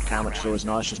 Got a cap can, which is always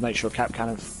nice. Just make sure cap can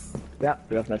have. Yeah,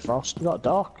 we have no frost. We got a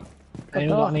dark.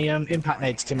 Anyone got any impact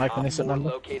nades, Tim? Open this up, number.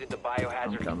 Located the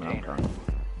biohazard container.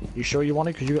 You sure you want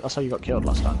it? Because that's how you got killed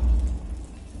last time.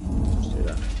 Let's do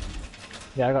that.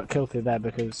 Yeah, I got killed through there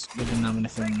because we didn't have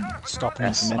anything stopping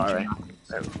us from entering.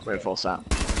 Reinforce that.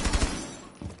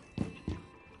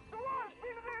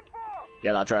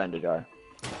 Yeah, that drone did go.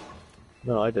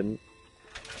 No, I didn't.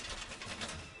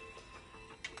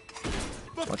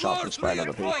 Watch out for spraying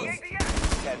other people. 10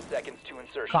 seconds to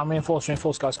insertion. Can't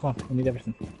reinforce, guys. Come on, we need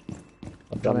everything.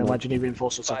 I mean, why do you need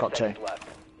reinforcements? I've got 2. Left.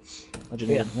 What do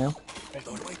you need? Yeah.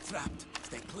 Doorway trapped.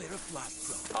 Stay clear of blast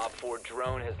zone. Op 4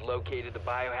 drone has located the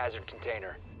biohazard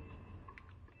container.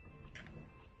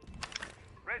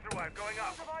 Razor wire going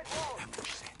up. Ambush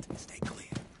set. Stay clear.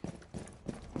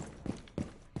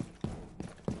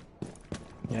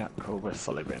 Yeah, cool. We're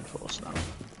fully reinforced now.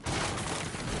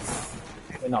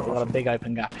 We're not. We've got a big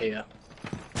open gap here,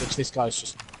 which this guy's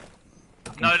just.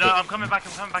 No, I'm coming back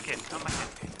in. Come back in. Let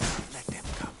them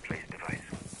come. Place device.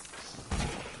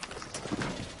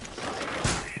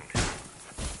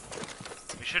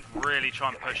 We should really try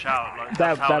and push out. Like,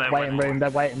 They're that's how they're waiting winning. room.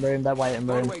 They're waiting room. They're waiting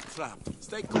room. Doorway trapped.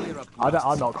 Stay clear of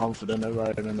I'm not confident of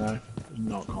Roman though. I'm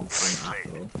not confident at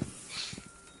all.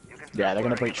 Yeah, they're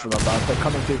gonna breach from above. They're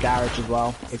coming through garage as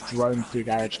well. They've droned through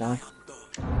garage now.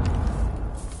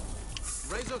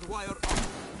 razor wire up.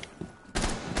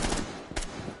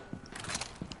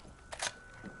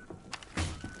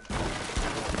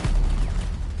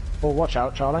 Oh, watch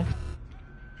out, Charlie.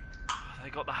 They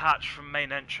got the hatch from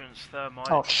main entrance, thermite.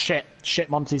 Oh shit! Shit,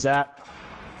 Monty's there.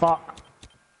 Fuck.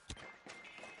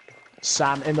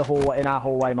 Sam in the hallway, in our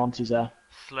hallway. Monty's there.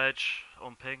 Sledge.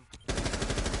 on ping.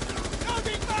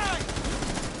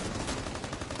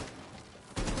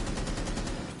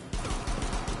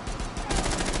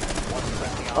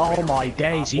 Oh my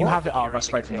days, you have it. Oh, that's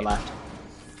straight from the left.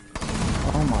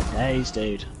 Oh my days,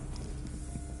 dude.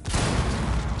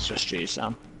 It's just you,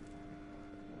 Sam.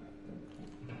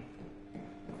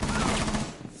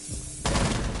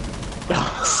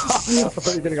 I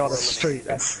thought you were gonna go on the street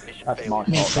then. That's my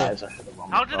fault.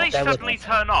 How did they suddenly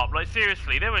turn up? Like,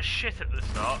 seriously, they were shit at the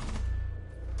start.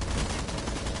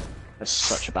 That's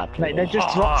such a bad play. Mate, they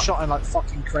just drop shotting like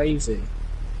fucking crazy.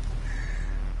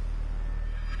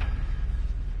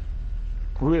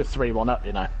 We were 3-1 up,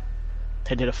 you know.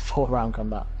 They did a 4-round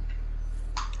comeback.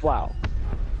 Wow.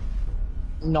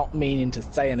 Not meaning to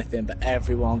say anything, but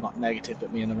everyone got negative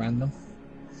but me and the random.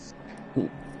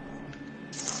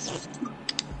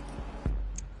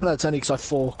 That's only because I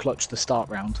 4-clutched the start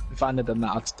round. If I hadn't done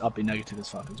that, I'd be negative as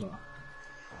fuck as well.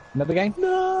 Another game?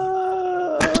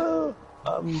 No!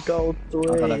 I'm gold 3.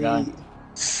 I gotta go.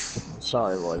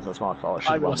 Sorry, boys, that's my fault. I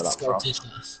should have won that for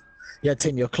us. Yeah,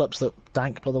 Tim, your clubs look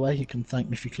dank, by the way. You can thank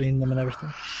me if you clean them and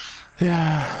everything.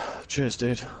 Yeah, cheers,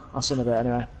 dude. I'll see you in a bit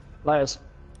anyway. Laters.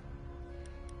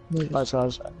 Laters,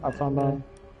 guys. Have fun, man.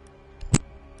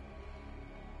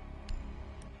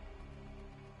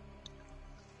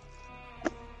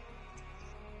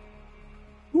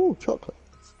 Ooh, chocolate.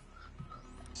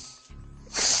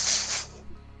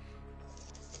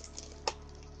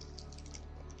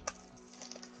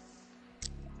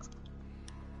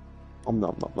 Nom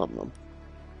nom nom nom.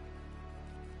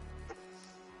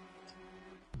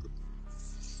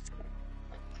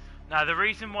 Now, the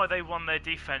reason why they won their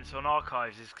defense on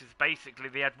archives is because basically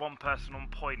they had one person on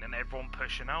point and everyone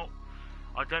pushing out.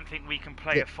 I don't think we can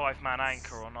play a 5-man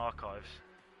anchor on archives.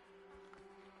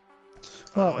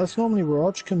 Well, that's normally where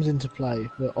Odge comes into play,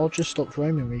 but Odge just stopped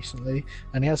roaming recently,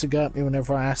 and he has to go at me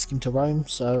whenever I ask him to roam,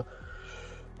 so...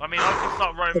 I mean, I can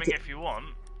start roaming if you want.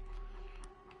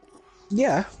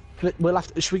 Yeah, we'll have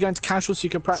to... Should we go into casual so you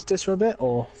can practice for a bit,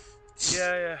 or...?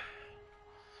 Yeah, yeah.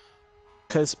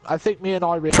 Because I think me and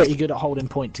Irie are pretty good at holding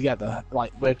point together.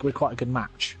 Like, we're quite a good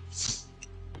match.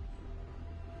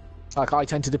 Like, I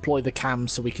tend to deploy the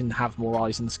cams so we can have more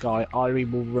eyes in the sky.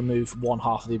 Irie will remove one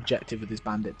half of the objective with his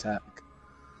bandit tech.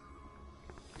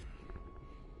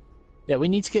 Yeah, we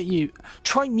need to get you...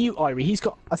 Try mute Irie. He's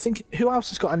got... I think... Who else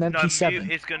has got an MP7? No,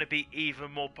 mute is going to be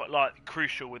even more, like,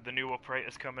 crucial with the new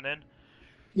operators coming in.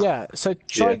 Yeah, so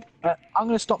try... Yeah. I'm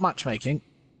going to stop matchmaking,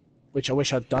 which I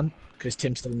wish I'd done, because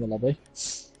Tim's still in the lobby.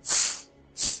 So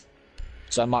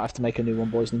I might have to make a new one,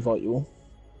 boys, and invite you all.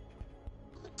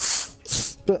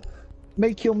 But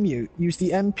make your mute. Use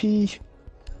the MP5K.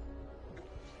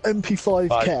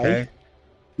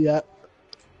 Yeah.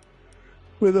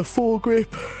 With a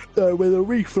foregrip, with a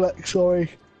reflex, sorry,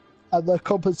 and the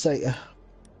compensator.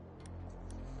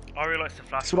 I realise the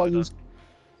flash. That's what I used.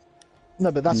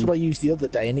 No, but that's what I used the other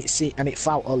day, and it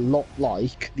felt a lot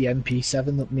like the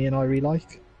MP7 that me and Irie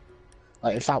like.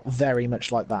 Like, it felt very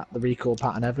much like that. The recoil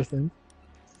pattern, everything.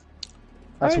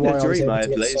 That's why I dream I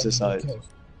had laser sights.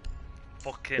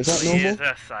 Fucking is that normal?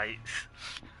 laser sights.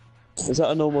 Is that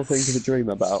a normal thing to dream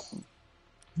about?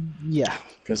 Yeah.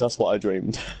 Because that's what I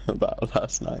dreamed about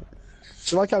last night.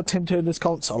 So like how Tim turned his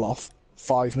console off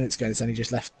 5 minutes ago and then he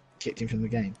just kicked him from the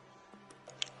game.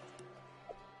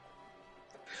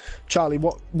 Charlie,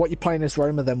 what you playing as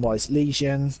Roma then was?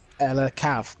 Legion, Ella,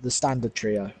 Cav, the standard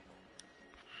trio.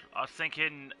 I was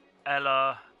thinking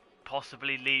Ella,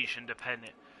 possibly Legion,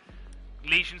 depending.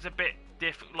 Legion's a bit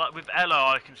different. Like with Ella,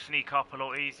 I can sneak up a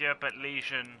lot easier, but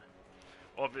Legion...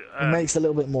 it makes a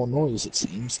little bit more noise, it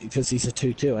seems, because he's a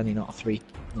 2-2 and he's not a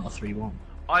 3-1.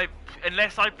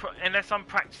 Unless I'm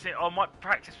practicing, I might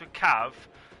practice with Cav,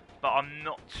 but I'm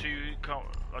not too.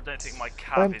 I don't think my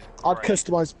Cav is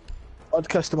great. I'd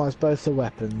customize both the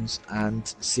weapons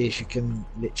and see if you can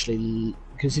literally,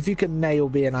 because if you can nail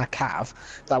being our Cav,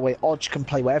 that way Odge can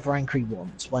play whatever anchor he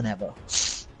wants, whenever.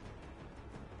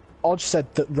 Odge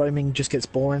said that roaming just gets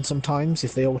boring sometimes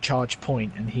if they all charge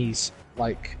point and he's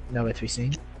like nowhere to be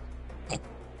seen.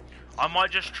 I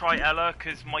might just try Ella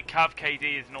because my Cav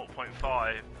KD is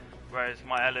 0.5, whereas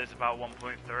my Ella is about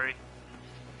 1.3.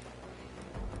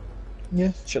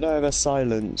 Yeah. Should I have a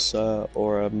silencer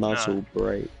or a muzzle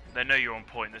brake? They know you're on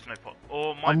point. There's no point.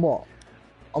 Or my... On what?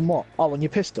 On what? Oh, on your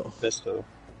pistol. Pistol.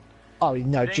 Oh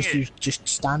no, just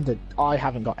standard. I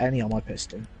haven't got any on my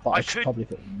pistol, but I should probably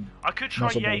put. I could try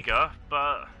Jaeger,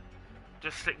 but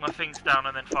just stick my things down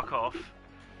and then fuck off.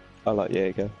 I like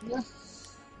Jaeger. Yeah.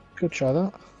 Could try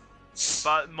that.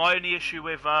 But my only issue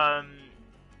with like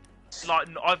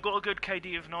I've got a good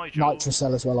KD of Nigel.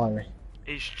 Nitrocell as well, Irie.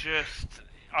 It's just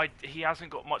he hasn't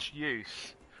got much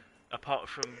use apart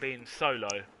from being solo.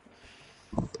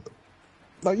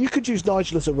 Like, you could use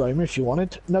Nigel as a roamer if you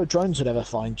wanted. No drones would ever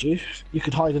find you. You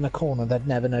could hide in a corner, they'd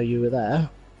never know you were there.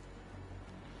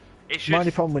 It's My only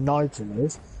just problem with Nigel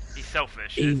is... he's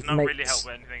selfish. he It's not makes- really help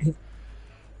with anything.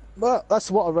 Well, that's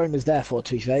what a roamer's there for,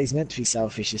 to be fair. He's meant to be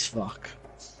selfish as fuck.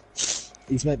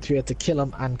 He's meant to be able to kill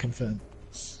them and confirm.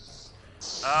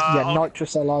 Yeah,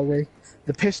 nitrous LIV.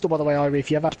 The pistol, by the way, Irie, if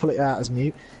you ever had to pull it out as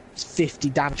mute, it's 50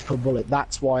 damage per bullet.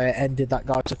 That's why I ended that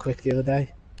guy so quick the other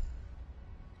day.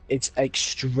 It's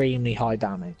extremely high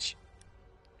damage.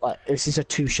 Like, this is a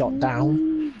 2-shot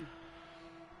down.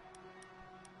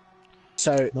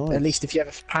 So, Nice. at least if you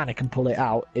ever panic and pull it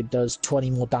out, it does 20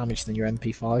 more damage than your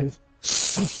MP5.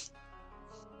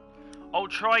 I'll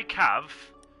try Cav.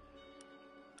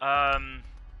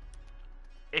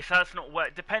 If that's not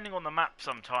work, depending on the map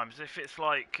sometimes. If it's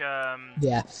like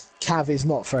Yeah, Cav is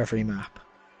not for every map.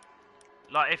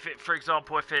 like if it, for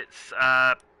example, if it's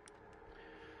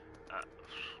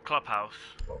Clubhouse,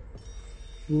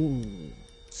 Ooh.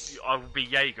 I will be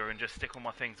Jaeger and just stick all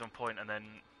my things on point, and then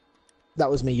That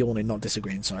was me yawning, not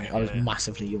disagreeing, sorry. I was Yeah.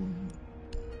 massively yawning.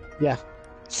 Yeah.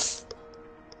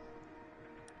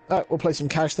 Alright, we'll play some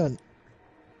cash then.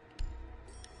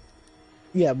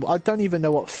 Yeah, I don't even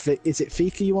know what... Is it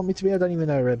Fika you want me to be? I don't even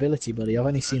know her ability, buddy. I've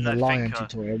only seen the No, Lion Finka.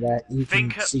 tutorial where you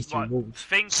can see through walls.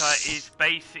 Finka is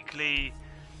basically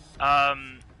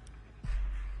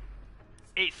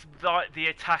it's like the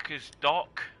attacker's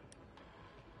dock.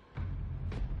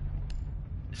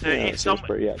 So Yeah, if that sounds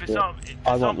pretty accurate.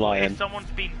 I want Lion. if someone's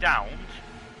been downed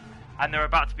and they're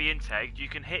about to be intagged, you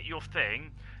can hit your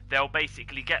thing. They'll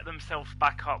basically get themselves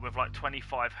back up with like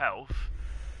 25 health.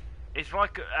 It's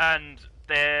like, and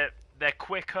they're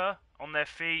quicker on their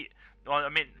feet. I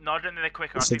mean, no, I don't think they're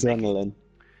quicker. It's I think adrenaline.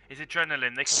 It's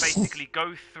adrenaline. They can basically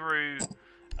go through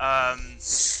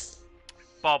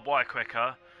barbed wire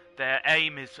quicker. Their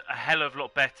aim is a hell of a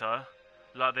lot better.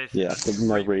 Like there's Yeah, there's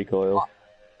no recoil.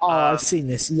 Oh, I've seen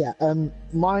this, yeah.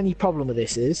 My only problem with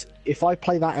this is, if I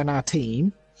play that in our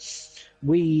team,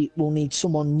 we will need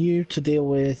someone new to deal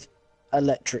with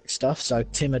electric stuff, so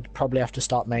Tim would probably have to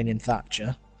start maining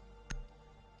Thatcher.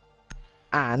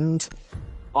 And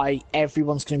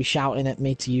everyone's going to be shouting at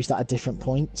me to use that at different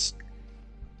points.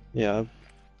 Yeah,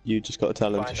 you just got to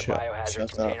tell them Find to the shut biohazard up.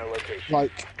 container location.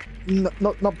 Like,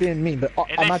 not being mean, but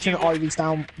Unless imagine you- Ivy's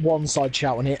down one side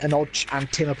shouting it,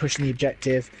 and Tim are pushing the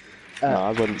objective. No,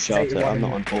 I wouldn't shout later it. on I'm in not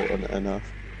the- important enough.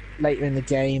 Later in the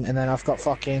game, and then I've got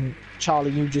fucking Charlie.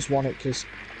 You just want it because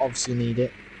obviously you need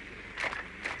it.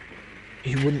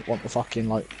 You wouldn't want the fucking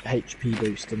like HP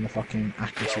boost and the fucking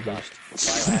accuracy boost.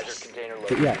 Biohazard container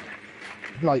But location. yeah,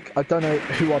 like I don't know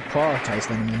who I'd prioritise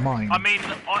then in my mind. I mean,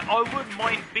 I wouldn't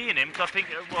mind being him because I think,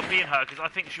 well, being her because I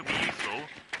think she'll be useful.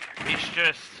 It's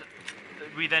just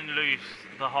we then lose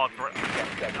the hard.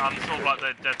 I'm sort of like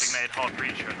the designated hard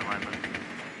breacher at the moment.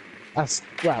 That's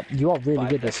well, you are really 5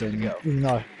 good at seconds it. to go. Even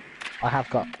though I have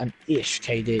got an ish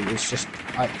KD, it's just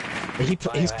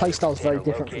his playstyle is very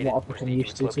different from what I've become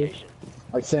used to.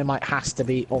 Like Thermite has to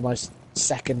be almost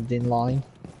second in line.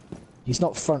 He's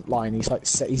not front line. He's like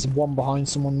he's one behind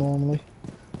someone normally.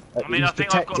 I mean, he's I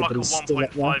think I've got detected, like but a he's still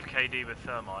up there. 1.5 KD with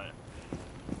Thermite.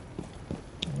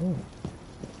 Oh.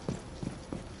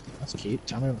 That's cute.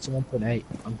 Tell me it's a 1.8.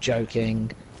 I'm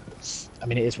joking. I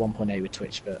mean, it is 1.8 with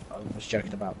Twitch, but I was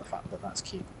joking about the fact that that's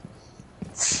cute.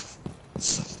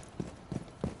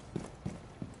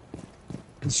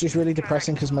 It's just really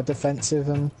depressing because my defensive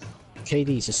and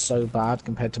KDs are so bad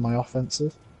compared to my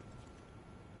offensive.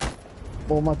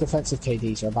 All my defensive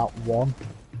KDs are about 1.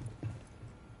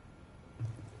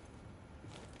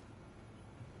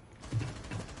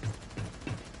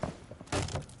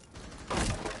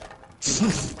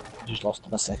 Just lost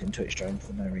my second Twitch drone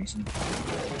for no reason.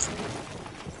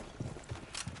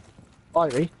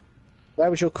 Irie, where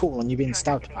was your call on you being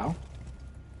stabbed, pal?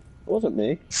 It wasn't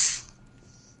me.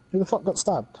 Who the fuck got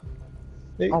stabbed?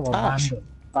 It, Oh, well, Ash. man,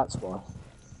 that's why.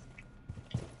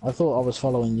 I thought I was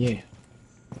following you.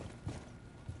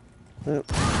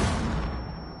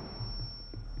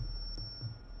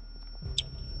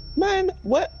 Man,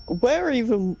 where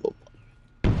even...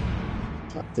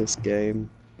 Fuck this game.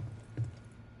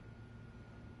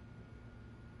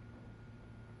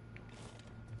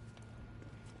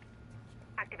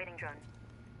 Activating drone.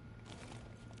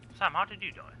 Sam, how did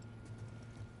you die?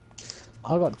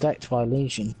 I got decked by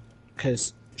Legion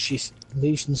because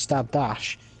Legion stabbed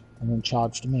Ash and then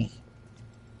charged me.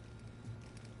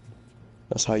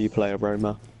 That's how you play a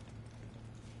Roma.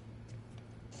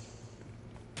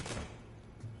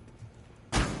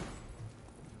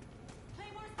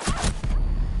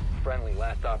 Friendly,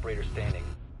 last last operator standing.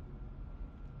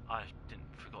 I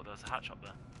forgot there was a hatch up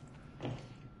there.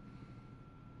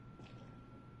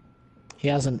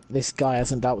 This guy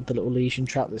hasn't dealt with the little lesion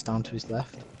trap that's down to his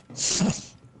left.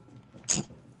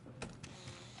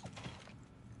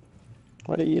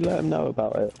 Why don't you let him know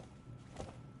about it?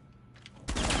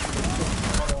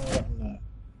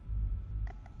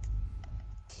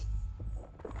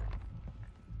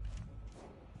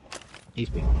 He's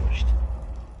being pushed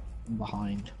from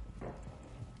behind.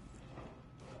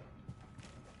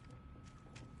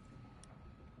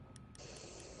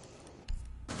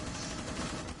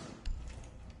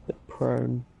 Bit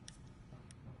prone.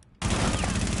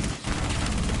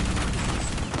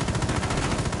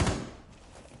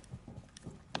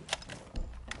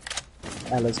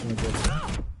 Ella's gonna do it.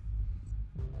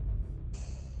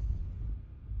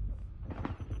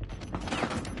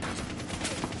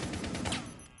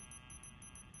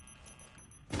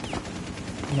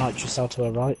 Nitrous out to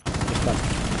her right. Just back.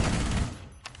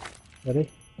 Ready?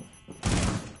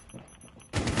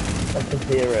 I can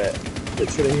hear it.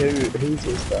 Literally, whose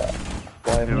is that?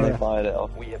 Why haven't they fired it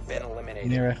off? We have been eliminated.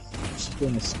 Near her. She's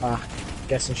doing a spa.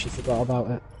 Guessing she forgot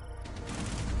about it.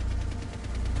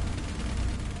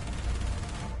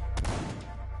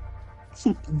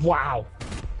 Wow.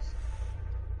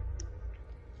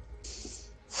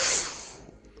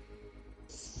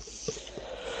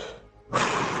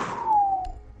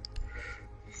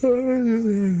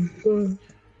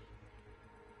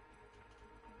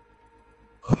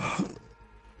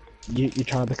 You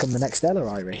trying to become the next Ella,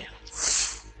 Irie?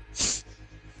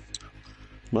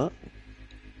 What?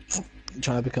 You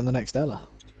trying to become the next Ella?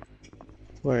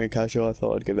 Wearing casual, I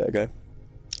thought I'd give it a go.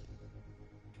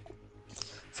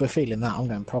 If we're feeling that, I'm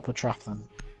going proper trap then.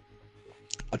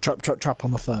 A trap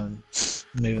on the phone,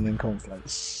 moving in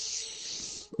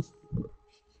cornflakes.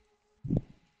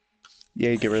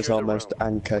 Jaeger is our most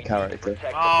anchor character.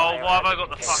 Oh, why have I got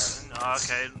the fucking... Oh,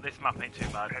 okay, this map ain't too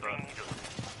bad, but...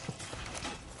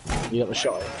 You got the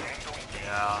shot.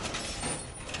 Yeah.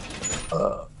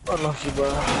 Unlucky, bro.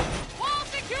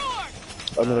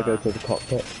 I'm gonna go to the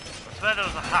cockpit. I swear there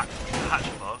was a hatch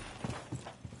above.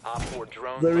 Op 4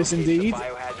 drone There is locates the indeed.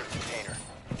 biohazard container.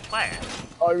 Where?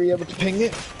 Are we able to ping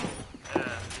it?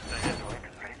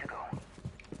 Ready to go.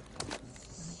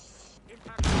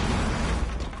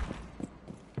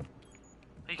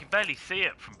 You can barely see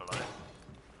it from below.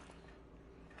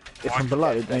 If from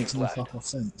below, it makes no fucking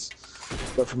sense.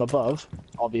 But from above,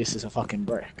 obvious as a fucking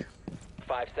brick.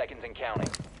 5 seconds and counting.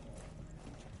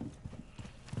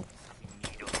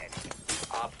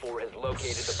 Op 4 has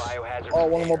located the biohazard Oh,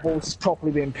 one of my container. balls is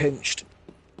properly being pinched.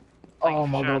 Thanks Oh for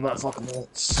my sharing god, that that. fucking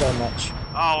hurts so much.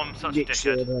 Oh, I'm such a Get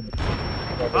dickhead.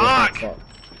 Fuck! Fuck!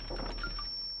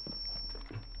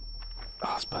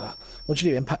 Oh, it's better. What'd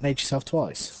you do? Impact nade yourself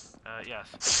twice?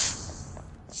 Yes.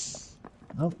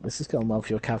 Oh, this is going well for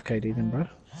your Cav KD then, bro.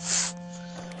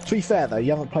 To be fair though,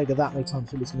 you haven't played it that many times,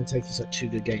 so it's going to take you like 2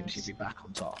 good games, you'll be back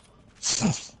on top.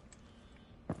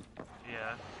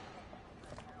 Yeah.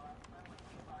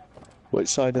 Which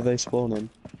side are they spawning?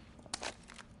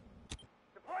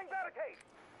 Deploying barricade.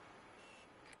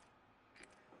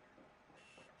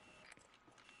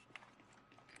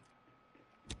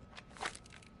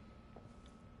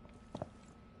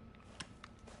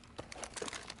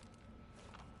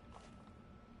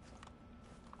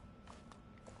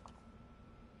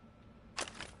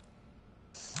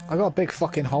 I got a big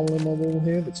fucking hole in my wall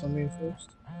here that's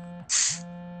unreinforced.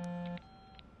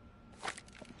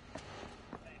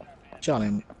 Johnny,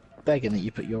 I'm begging that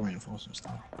you put your reinforcements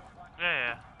down.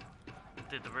 Yeah.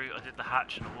 I did the route, I did the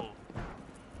hatch and the wall.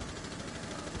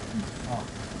 Oh.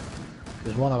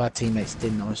 Because one of our teammates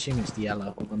didn't, I'm assuming it's the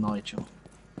yellow or the Nigel.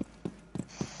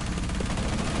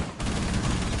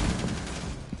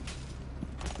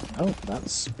 Oh,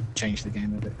 that's changed the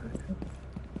game a bit.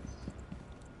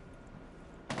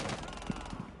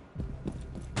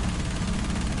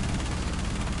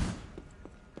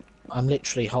 I'm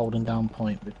literally holding down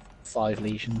point with 5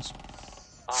 lesions.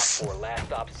 Op 4 last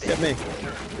stop Get standing. me.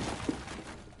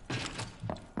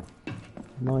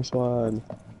 Nice one.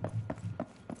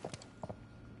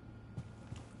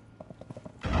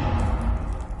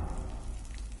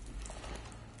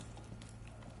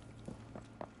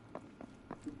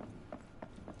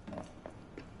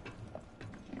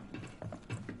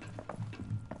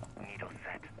 Needle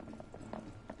set.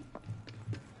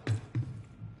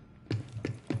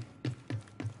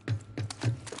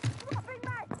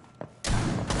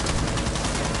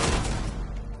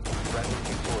 Friendly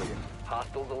victorious.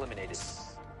 Hostiles eliminated.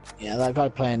 Yeah, that guy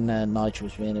playing Nigel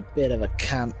was being a bit of a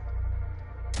camp.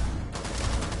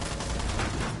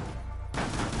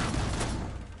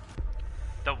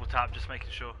 making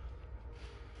sure.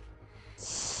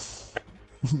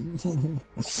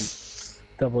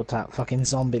 Double tap, fucking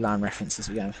Zombieland references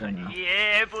we're going for now.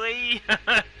 Yeah, boy!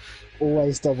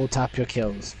 Always double tap your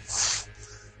kills.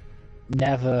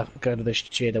 Never go to the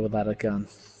shooter without a gun.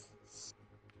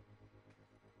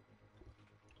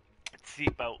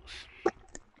 Seatbelts.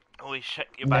 Always check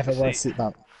your back Never wear a seat.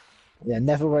 seatbelt. Yeah,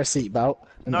 never wear a seatbelt,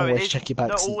 and always check your back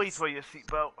no, seat. always wear your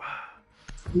seatbelt.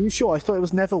 Are you sure? I thought it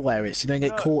was never wear it, so you don't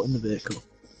get caught in the vehicle.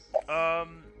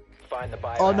 Find the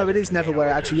Oh no, it is never wear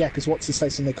it. Actually, yeah, because what's his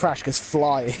face in the crash goes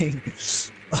flying.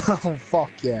 Oh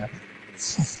fuck yeah.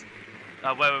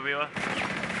 Where were we?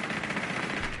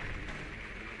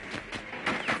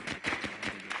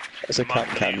 There's a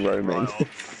Capcan roaming.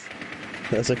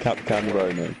 There's a Capcan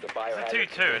roaming. It's a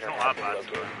 2-2, it's not that bad.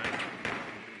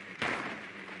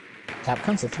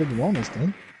 Capcan's a 3-1, isn't he?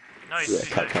 No, Yeah,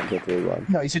 Capcan's a 3-1.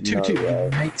 No, he's a 2-2. No,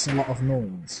 He makes a lot of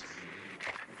noise.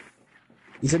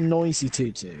 He's a noisy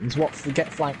 2-2. He's what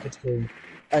Forget Flank would call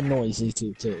a noisy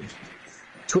 2-2.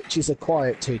 Twitch is a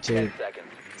quiet 2-2.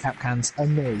 Capcan's a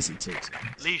noisy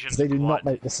 2-2. Legion. They do not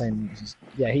make the same noises.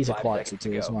 Yeah, he's a quiet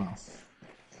 2-2 as well.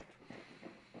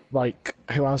 Like,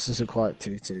 who else is a quiet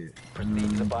 2-2?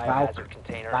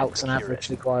 Valk's an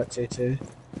averagely quiet 2-2.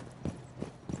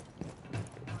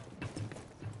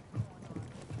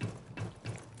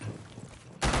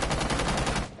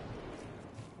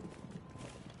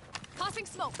 Passing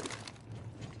smoke.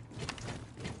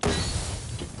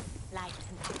 Light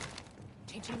and back.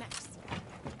 Changing max.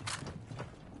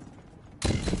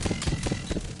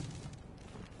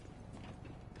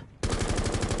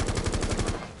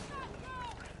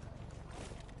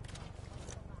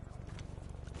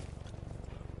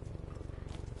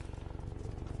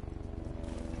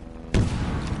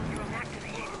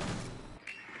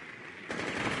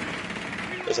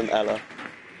 There's an Ella.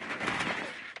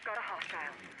 Got a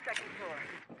hostile. Second floor.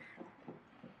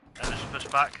 And just push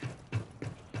back.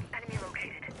 Enemy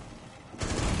located.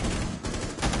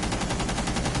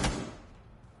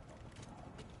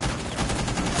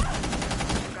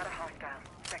 Got a hostile.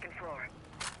 Second floor.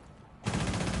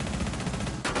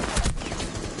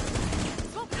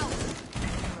 Smoke out.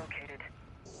 Enemy located.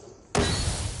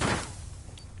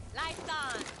 Lights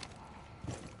on.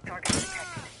 Target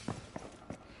detected.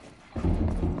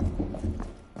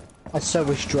 I so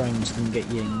wish drones didn't get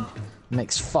Ying.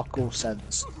 Makes fuck all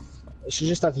sense. They should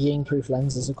just have Ying-proof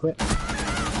lenses equipped.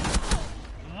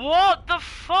 What the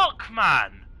fuck,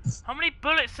 man? How many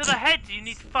bullets to the head do you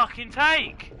need to fucking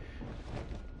take?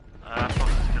 Fuck,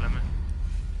 it's killing me.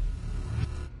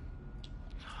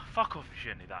 Fuck off, you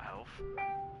shouldn't need that health.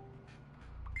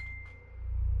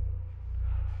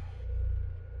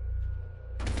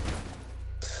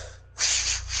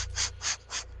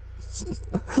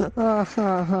 I'm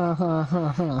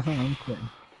quitting.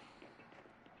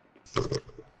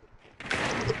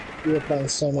 You were playing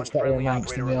so much better in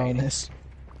ranks than we are in this.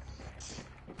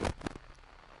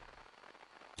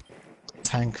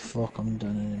 Tank, fuck, I'm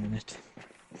done in a minute.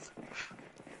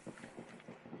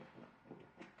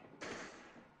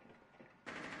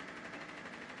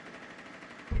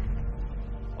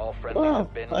 All friendlies Oh,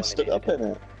 have been I stood up in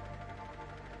it.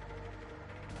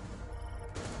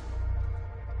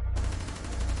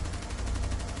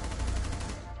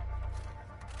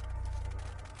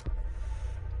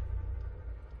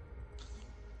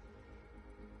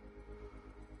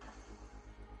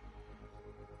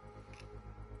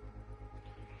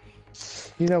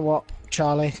 You know what,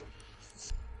 Charlie?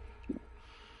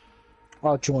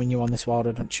 I'll join you on this wild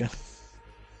adventure.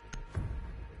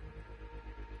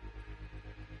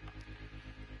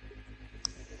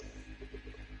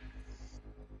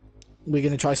 We're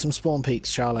gonna try some spawn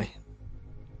peaks, Charlie.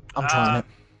 I'm trying it.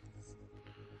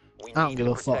 We I don't need give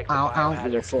to a fuck. protect the I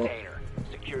don't give a biohazard fuck. container.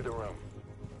 Secure the room.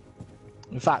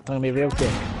 In fact, I'm gonna be real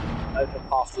quick. Open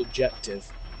half the objective.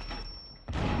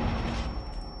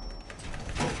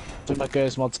 Do my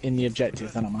girls mods in the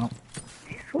objective, then I'm out.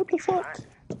 What the fuck?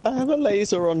 I have a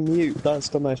laser on mute. That's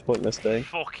the most pointless thing.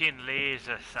 Fucking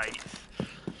laser sights.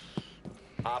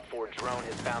 Op 4 drone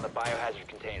has found the biohazard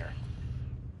container.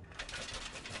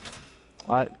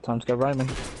 Alright, time to go roaming.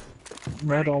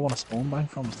 Where do I want to spawn bang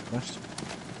from is the question.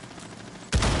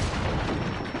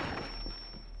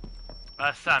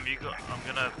 Sam, you got. I'm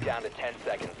gonna. Down to 10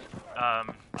 seconds.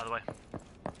 Other way.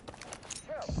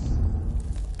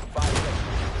 5 seconds.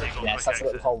 So you got Yes, quick that's a little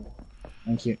exit. hole.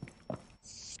 Thank you.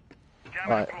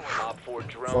 Right, Op 4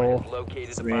 drone 4, has located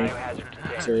the 3, biohazard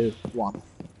container. 2, 1.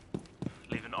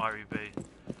 Leaving Irie B.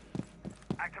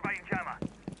 Activating jammer.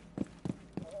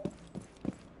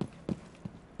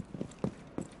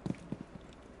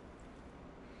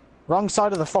 Wrong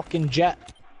side of the fucking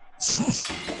jet.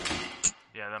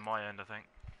 Yeah, they're my end, I think.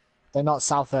 They're not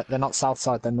south. They're not south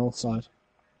side. They're north side.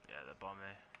 Yeah, they're by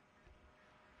me.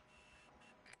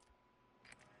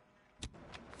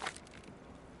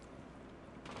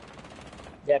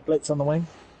 Yeah, blitz on the wing.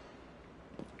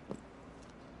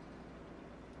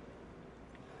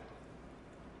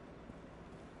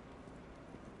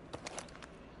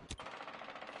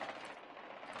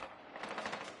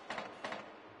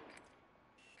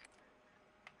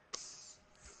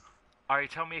 Alright,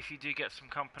 tell me if you do get some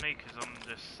company, because I'm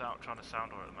just trying to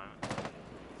sound her at the moment.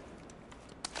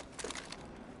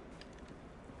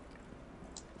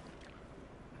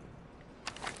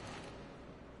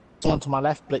 One to my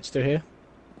left, blitz through here.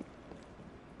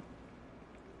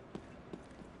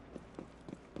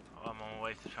 I'm on my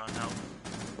way to try and help.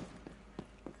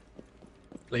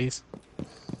 Please.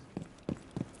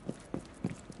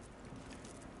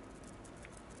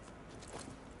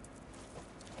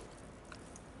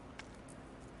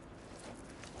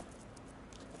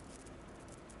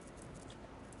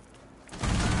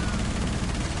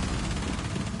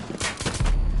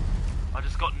 I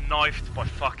just got knifed by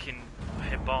fucking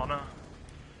Hibana.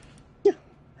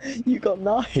 You got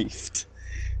knifed.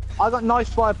 I got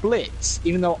knifed by a blitz,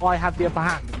 even though I had the upper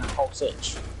hand in that whole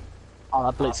sitch. Oh,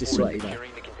 that blitz is sweaty though.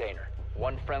 Securing the container.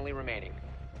 One friendly remaining.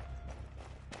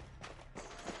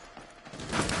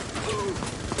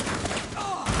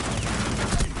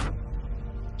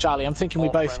 Charlie, I'm thinking we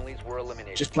All both friendlies were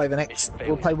eliminated. just play the next. Mission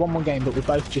We'll failure. play one more game, but we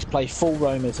both just play full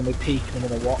roamers and we peek no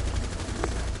matter what.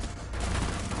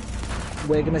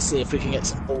 We're gonna see if we can get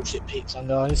some bullshit peeks on,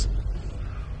 guys.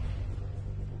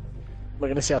 We're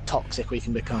gonna see how toxic we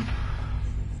can become.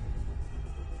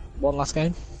 One last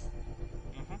game,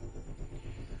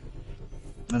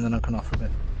 and then I can off a bit.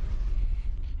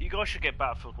 You guys should get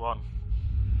Battlefield 1.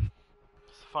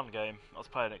 It's a fun game. I was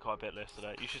playing it quite a bit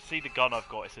yesterday. You should see the gun I've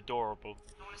got. It's adorable.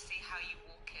 I want to see how you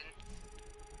walk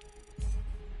in.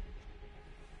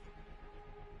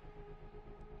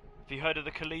 Have you heard of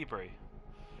the Calibri?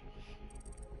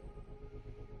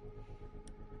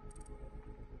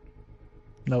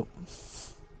 Nope.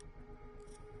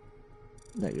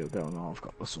 There you go. Now I've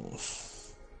got the sword.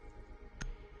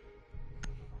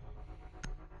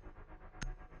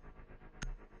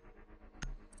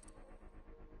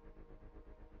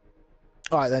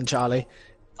 Alright then, Charlie.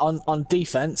 On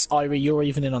defense, Irie, you're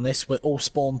even in on this. We're all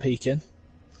spawn peeking.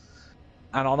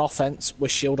 And on offense, we're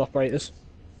shield operators.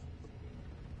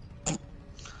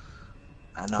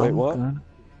 And Wait, I'm what? gonna-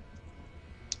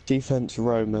 Defense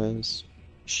roamers,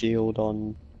 shield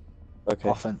on. Okay.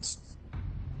 Offense.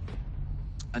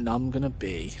 And I'm gonna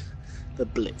be the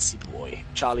blitzy boy.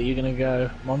 Charlie, you gonna go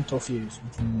Mont or Fuse?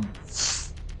 Ooh,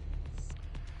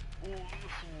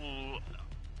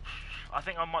 I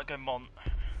think I might go Monte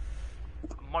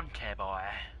boy.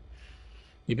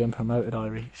 You've been promoted,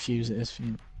 Irie. Fuse it is for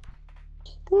you.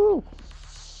 Woo.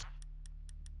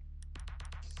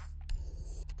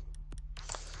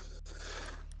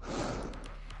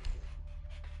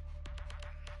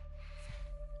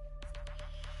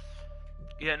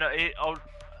 Yeah, no, I'll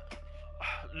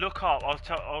look up.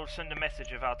 I'll send a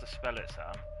message of how to spell it,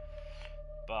 Sam.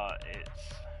 But it's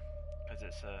because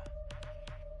it's a.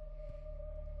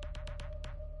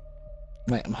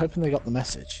 Mate, I'm hoping they got the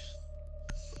message.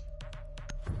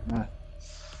 No.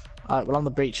 Alright, well, on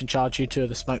the breach and charge you two of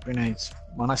the smoke grenades.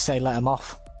 When I say let them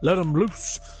off, let them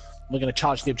loose. We're going to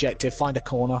charge the objective, find a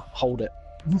corner, hold it.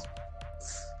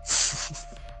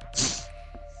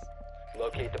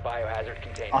 Locate the biohazard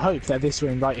container. I hope they're this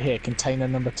room right here, container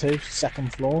number 2,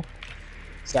 second floor.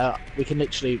 So we can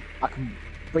literally, I can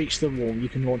breach the wall, you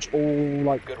can launch all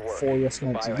like Good work. 4 of your The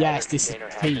smokes. biohazard Yes, this is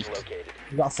container has been peak. located.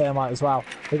 We've got a thermite as well.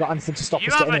 We've got anything to stop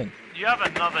us getting in. You have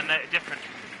another different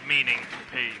meaning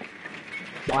for peak.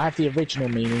 Well, I have the original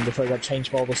meaning before it got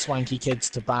changed by all the swanky kids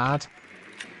to bad.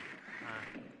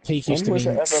 Peak used to When was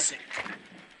mean it ever- sick.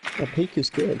 A peak is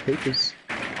good. Peak is.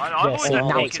 I've Yeah, always see, had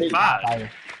now peak it's is bad. bad.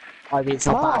 I read it's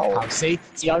not bad, Wow. pal. See,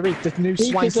 I read the new Peak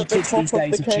is swanky at the kids top these of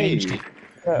days the have changed cave. it.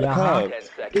 Yeah, Curve. 10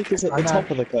 seconds. Peak is at I the know.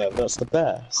 top of the curve. That's the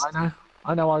best.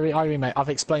 I know, I read, mate. I've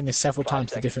explained this several 5 times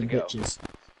to seconds different to go. bitches.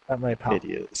 Don't worry, pal.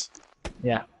 Idiots.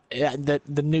 Yeah,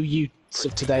 the new youths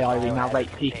of today, Irene, now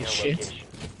rate peak as Container shit. location.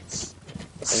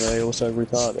 And they also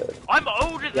retarded. I'm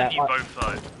older than Yeah, you I- both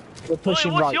though. We're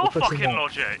pushing What's right. your We're pushing fucking right.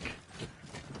 logic?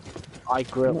 I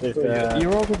grew up with.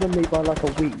 You're older than me by like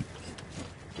a week.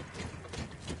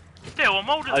 Still, I'm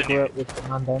older I than grew you. up with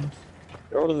Commandos.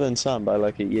 You're older than Sam by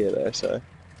like a year though, so.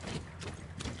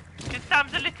 Because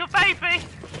Sam's a little baby.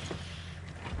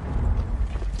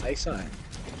 Say so.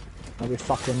 I'll be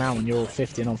fucking around when you're all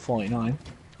 50 and I'm 49.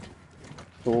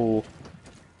 Oh.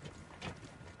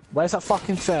 Where's that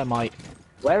fucking thermite?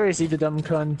 Where is he, the dumb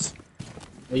cunt?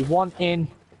 We want in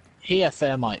here,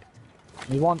 thermite.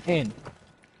 We want in.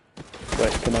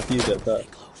 Wait, can I fuse it? But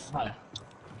No.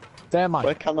 Thermite.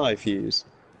 where can I fuse?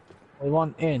 We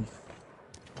want in.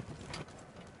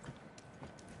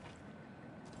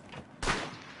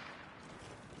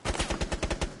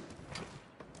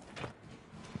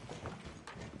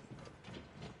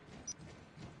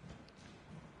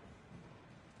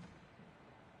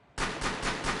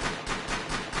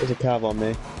 There's a cav on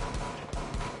me.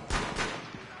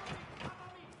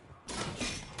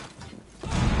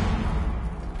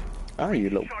 Oh, you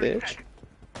little bitch.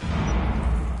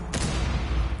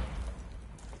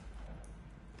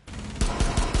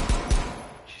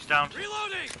 She's down.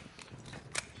 Reloading!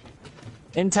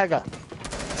 Integra.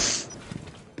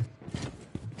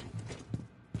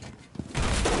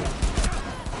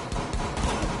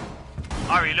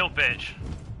 Ari, you little bitch.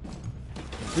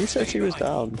 You said she was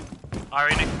down.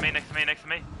 Ari, next to me, next to me, next to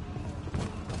me.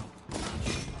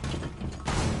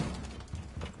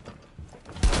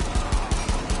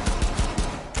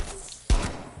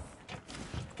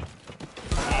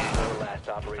 Last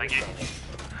operator Thank you.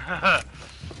 standing.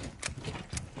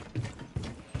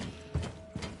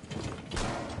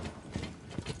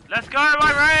 Let's go,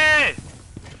 my Ray!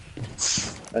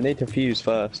 I need to fuse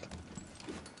first.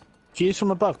 Fuse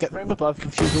from above. Get room above.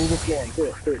 Confuse all the floor. Do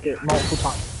it. Do it. Do it. Multiple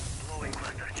times.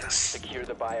 Secure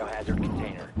the biohazard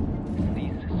container.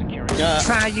 Cease securing.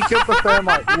 Ah, you killed the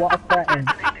thermite. What a cretin.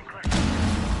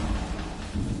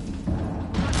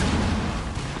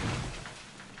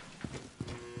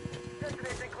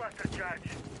 Detonating cluster charge.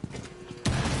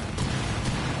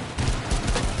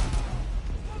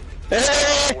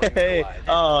 Hey!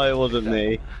 Oh, it wasn't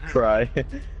me. Cry.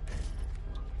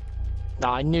 No,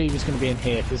 I knew he was going to be in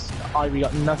here because we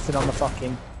got nothing on the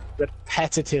fucking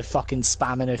repetitive fucking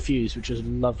spamming of fuse, which was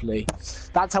lovely.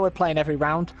 That's how we're playing every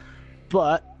round.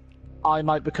 But I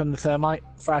might become the thermite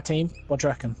for our team. What do you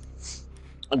reckon?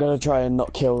 I'm gonna try and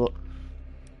not kill.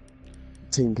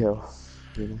 Team kill.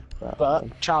 You know,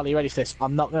 But Charlie, you ready for this?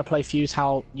 I'm not going to play fuse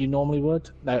how you normally would.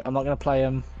 No, I'm not going to play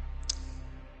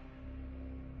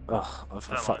Oh, I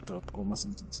fucked up all my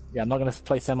sentences. Yeah, I'm not going to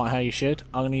play thermite how you should.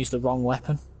 I'm going to use the wrong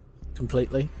weapon.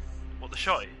 Completely. What, the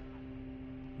shotty?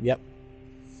 Yep.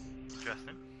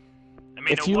 Interesting. I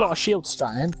mean, If you lot are shield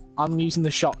stratting, I'm using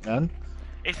the shotgun.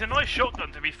 it's a nice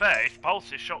shotgun, to be fair. It's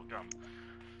Pulse's shotgun.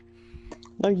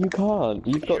 No, you can't.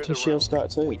 You've got to shield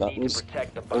strat too. We That need was. to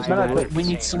protect the No, no, but we biohazard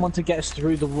need someone to get us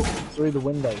through the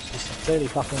windows. Just clearly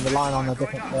fucking relying on a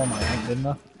different thermite, ain't good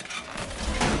enough.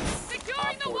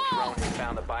 Op 4 drone has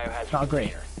found the biohazard Not agree.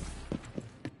 container.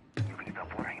 You can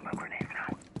stop worrying about grenades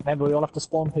now. Remember, we all have to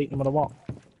spawn peek no matter what.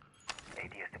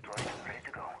 ADS deployed, ready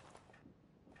to go.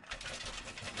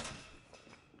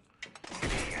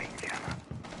 Initiating jammer.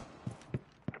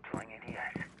 Deploying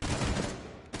ADS.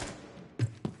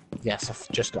 Yes, I've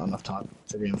just got enough time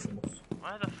to reinforce.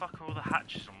 Where the fuck are all the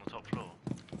hatches on the top floor?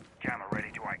 Jammer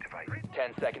ready to activate.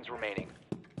 10 seconds remaining.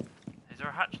 Is there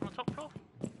a hatch on the top floor?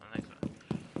 I don't think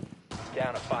so.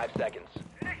 Down to 5 seconds.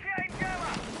 Initiating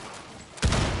jammer.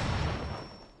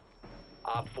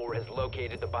 Op 4 has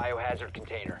located the biohazard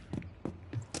container.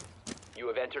 You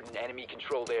have entered an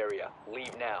enemy-controlled area.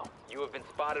 Leave now. You have been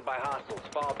spotted by hostiles.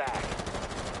 Fall back.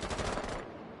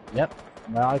 Yep,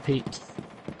 where I peeked.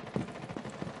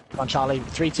 Come on, Charlie.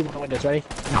 3, 2, 1, windows, ready?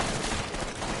 No.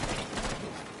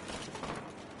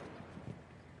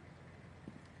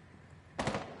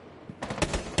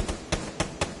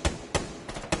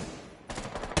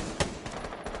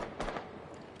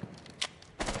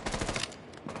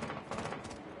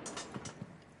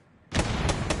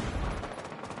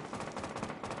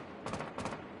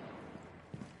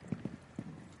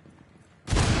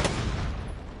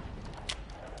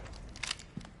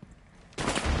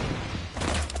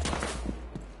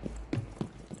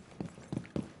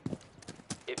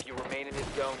 If you remain in this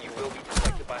zone, you will be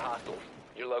detected by hostiles.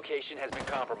 Your location has been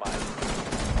compromised.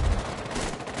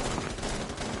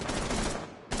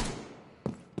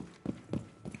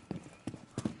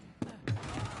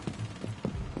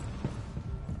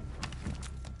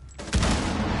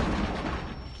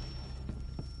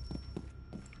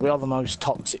 We are the most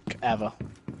toxic ever.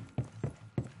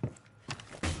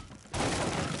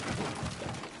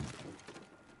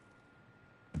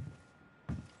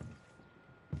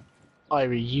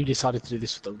 Irie, you decided to do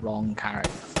this with the wrong character.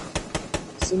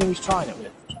 See who he's trying it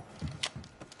with.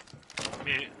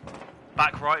 Mute.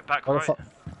 Back right, back What right.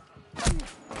 the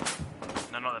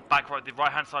fuck? No, not the back right, the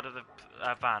right hand side of the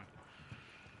van.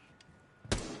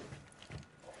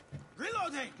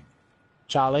 Reloading!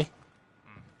 Charlie?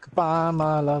 Goodbye,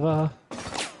 my lover.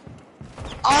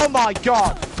 Oh my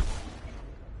god!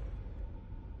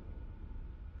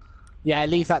 Yeah,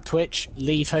 leave that Twitch.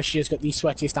 Leave her. She has got the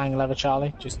sweatiest angle ever,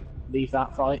 Charlie. Just leave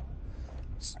that fight.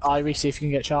 Irie, see if you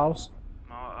can get Charles.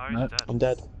 No, Irie's No. dead. I'm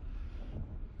dead.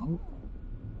 Oh.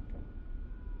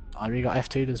 Irie got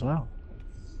F2'd as well.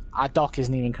 Our doc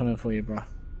isn't even coming for you, bro.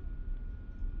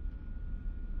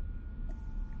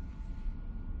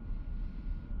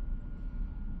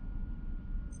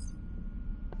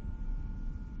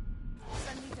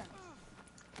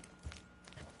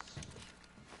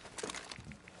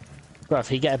 Bro,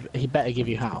 he better give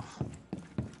you health.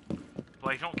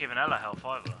 Well, he's not giving Ella health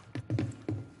either.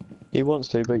 He wants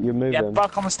to, but you're moving. Yeah,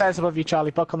 buck on the stairs above you,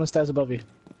 Charlie. Buck on the stairs above you.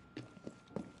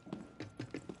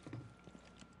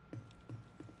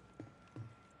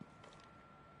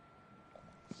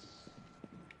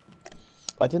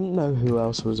 I didn't know who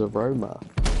else was a Roma.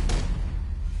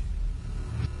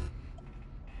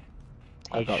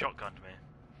 He shotgunned me.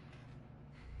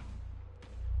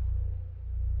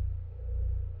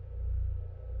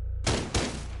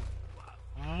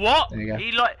 What? There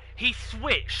you go. He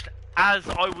switched as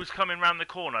I was coming round the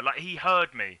corner. Like he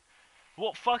heard me.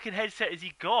 What fucking headset has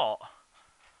he got?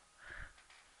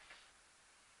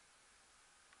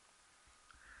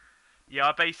 Yeah,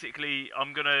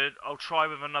 I'll try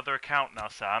with another account now,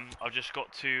 Sam. I've just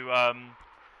got to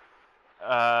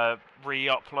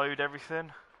re-upload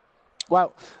everything.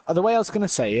 Well, the way I was going to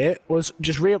say it was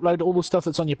just re-upload all the stuff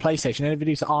that's on your PlayStation, any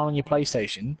videos that are on your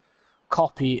PlayStation,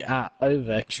 copy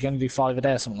over, because you're going to do 5 a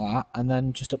day or something like that, and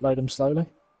then just upload them slowly.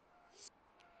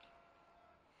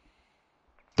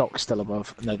 Doc's still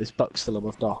above. No, this Buck's still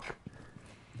above Doc.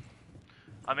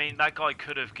 I mean, that guy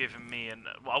could have given me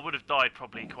well, I would have died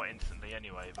probably quite instantly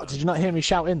anyway. But... Did you not hear me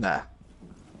shout in there?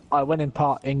 I went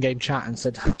in-game chat and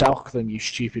said, Doc them, you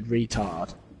stupid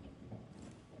retard.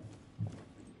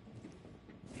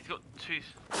 He's got 2...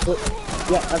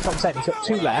 Yeah, that's what I'm saying. He's got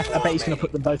 2 left. I bet he's going to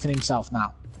put them both in himself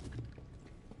now.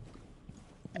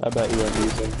 I bet you won't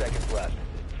use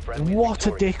them. What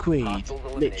a dickweed.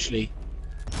 Literally.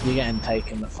 You're getting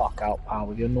taken the fuck out, pal.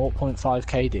 With your 0.5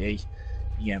 KD,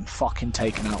 you're getting fucking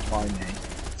taken out by me.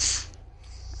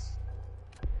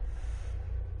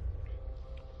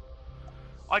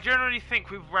 I generally think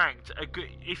we've ranked a good...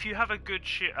 If you have a good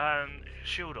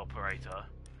shield operator,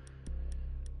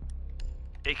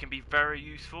 it can be very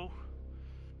useful.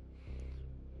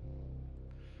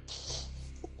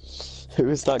 Who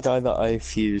is that guy that I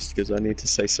fused? Because I need to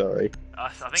say sorry. I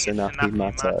think Sinapi it's Sinapi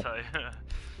Mato.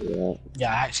 Mato.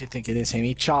 Yeah, I actually think it is him.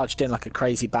 He charged in like a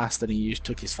crazy bastard and he just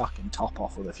took his fucking top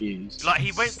off with a fuse. Like,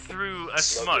 he went through a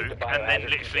smoke and then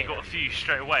literally got a fuse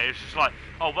straight away. It's just like,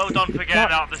 oh, well done for getting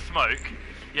out the smoke.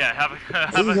 Yeah,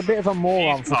 he was a bit of a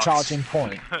moron for charging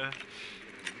point.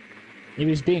 He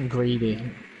was being greedy.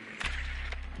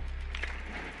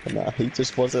 No, he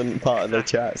just wasn't part of the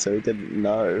chat, so he didn't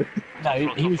know.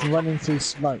 No, he was running through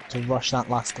smoke to rush that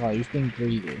last guy. He was being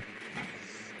greedy.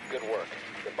 Good work.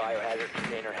 The biohazard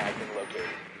container has been located.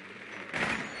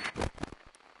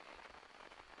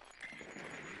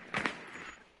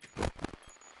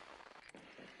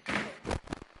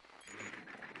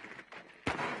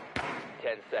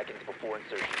 Seconds before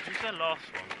insertion. Who's the last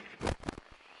one?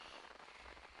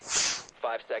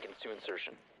 5 seconds to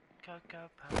insertion. Go, go,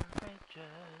 Power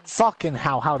Rangers. Fucking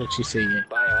hell, how did she see you?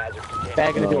 Biohazard container.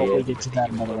 They're going to do what we did to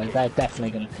them, by the way. They're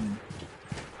definitely going to come.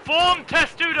 Form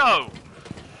Testudo!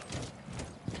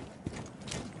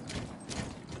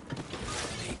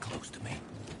 Stay close to me.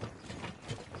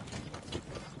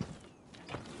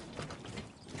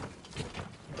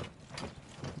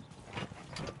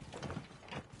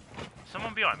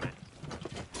 Someone behind me.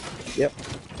 Yep,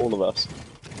 all of us.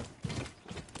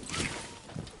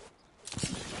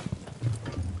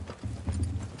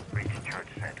 Recharge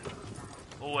set.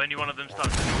 Oh, any one of them's done.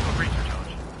 They've got breach recharge.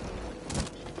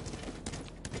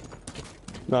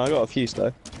 No, I got a fuse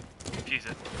though. Fuse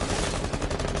it.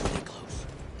 Stay close.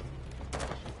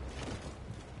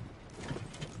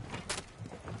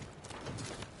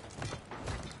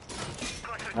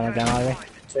 And again, Ivy.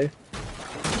 2.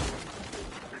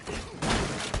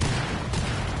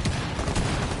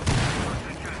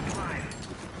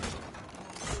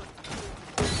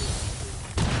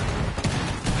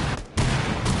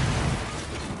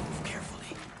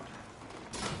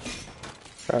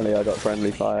 Apparently I got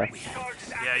friendly fire.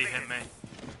 Yeah, you hit me.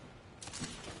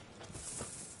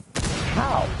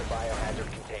 How? The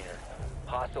biohazard container.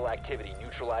 Hostile activity.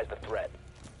 Neutralize the threat.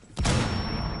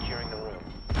 Securing the room.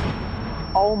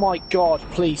 Oh my god,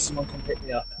 please, someone come pick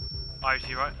me up. Oh, is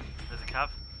he right? There's a cav.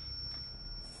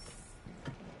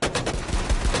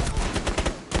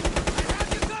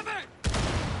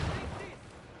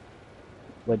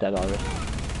 We're dead, Irish.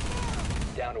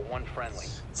 Down to one friendly.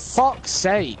 Fuck's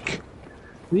sake!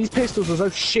 These pistols are so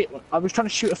shit. I was trying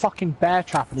to shoot a fucking bear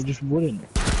trap and it just wouldn't.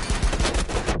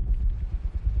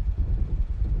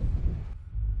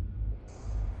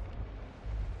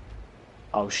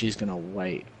 Oh, she's gonna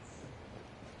wait.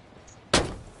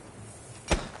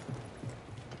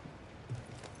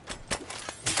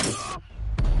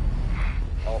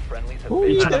 All friendlies have Ooh,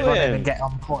 been you trying to run in and get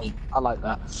on point. I like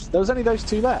that. There was only those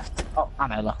two left. Oh,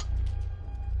 and Ella.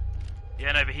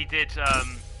 Yeah, no, but he did,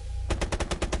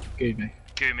 Gooey.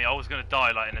 goo me. I was gonna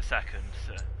die, like, in a second,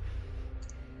 so.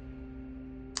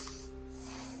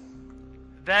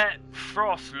 That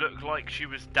Frost looked like she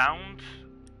was downed,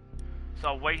 so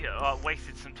I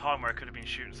wasted some time where I could have been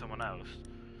shooting someone else.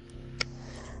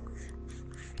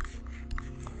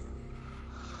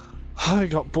 I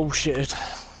got bullshitted.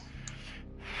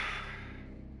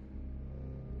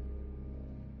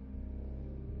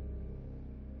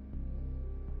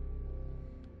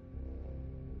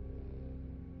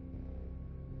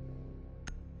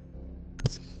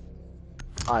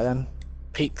 Alright then.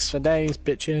 Peaks for days,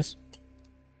 bitches.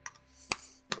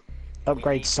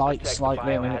 Upgrade sights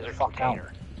slightly and then get the fuck out.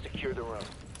 Secure the room.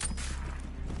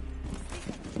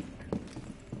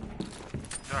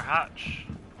 Is there a hatch?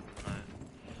 No.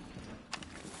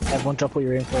 Everyone drop all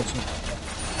your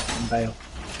reinforcements and bail.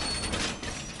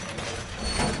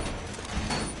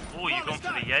 Oh, you've gone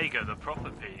for the Jaeger, the proper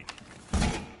peak.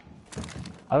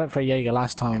 I went for a Jaeger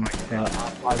last time, but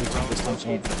I was this time, so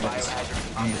I went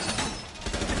for this.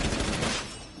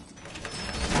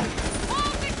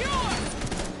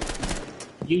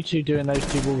 You two doing those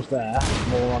two walls there,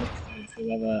 more on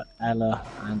whoever Ella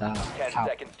and 10 Cal.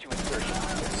 seconds to insertion.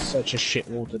 Such a shit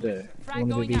wall to do. You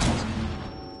want to do these ones?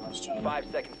 Nice job. 5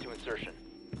 seconds to insertion.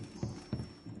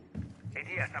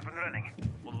 ADS up and running.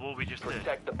 Well, the wall we just did.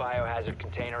 Protect the biohazard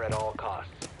container at all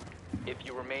costs. If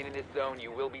you remain in this zone,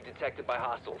 you will be detected by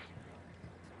hostiles.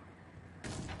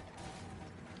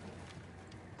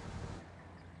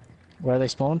 Where are they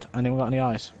spawned? Anyone got any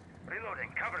eyes?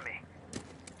 Reloading. Cover me.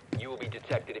 You will be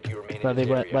detected if you remain Where in they this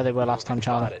were, area. where they were You will last be time,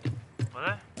 Charlie. spotted. Were they?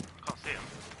 Can't see them.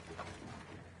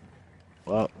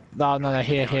 Well, no,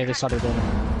 here, this side of the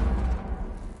building.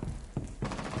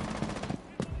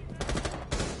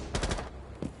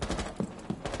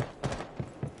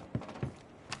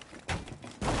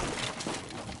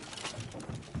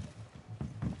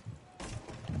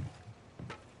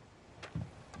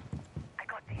 I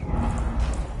got these.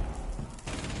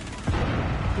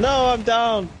 No, I'm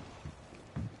down.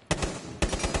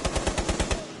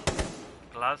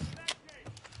 Glass?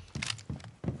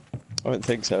 I don't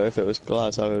think so. If it was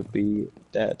glass, I would be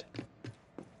dead.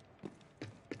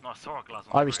 No, I saw a glass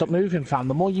on Ivy, stop moving, fam.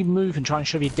 The more you move and try and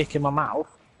shove your dick in my mouth,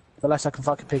 the less I can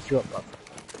fucking pick you up, bro.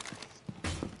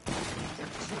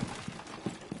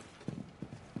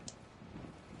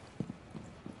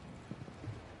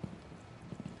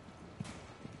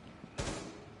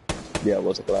 Yeah, it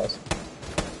was a glass.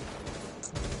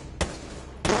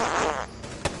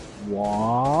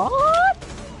 What?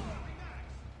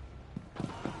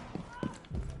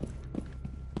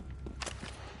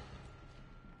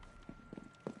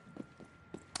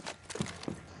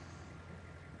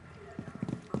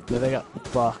 Yeah, they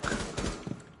got Buck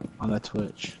on their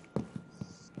Twitch.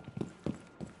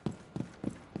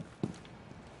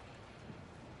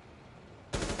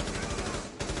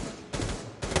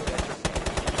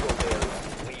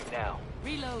 Leave now.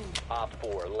 Reload. Op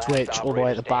 4, last Twitch all the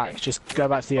way at the operator back. standing. Just go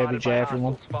back to the Spotted OBJ, by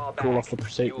everyone. hostiles, fall Call back. off the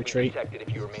pursuit You will be retreat. detected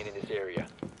if you remain in this area.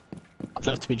 I'd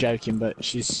love to be joking, but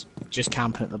she's just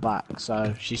camping at the back,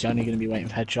 so she's only going to be waiting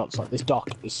for headshots. Like, this doc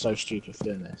is so stupid for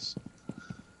doing this.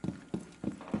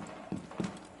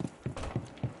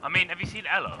 I mean, have you seen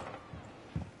Ella?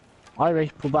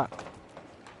 Irie, pull back.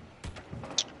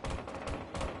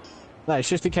 No, it's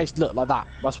just in case, look, like that.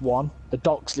 That's one. The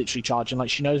doc's literally charging. Like,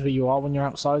 she knows where you are when you're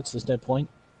outside, so there's no point.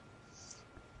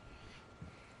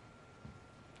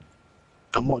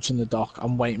 I'm watching the doc.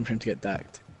 I'm waiting for him to get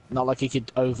decked. Not like he could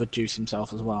overjuice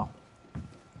himself as well.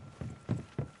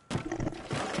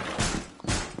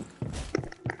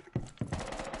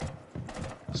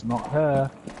 It's not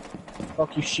her.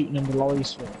 Fuck you shooting in the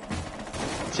lorries for?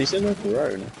 She's in a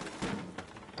drone.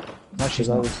 No, she's Because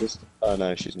I not. was just. Oh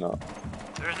no, she's not.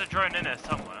 There is a drone in there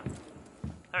somewhere.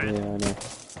 There it Yeah, is. I know.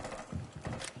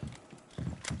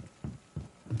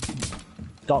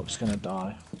 Doc's gonna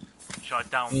die. Should I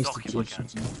down He needs Doc to if I juice can?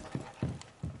 himself.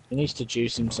 He needs to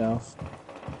juice himself.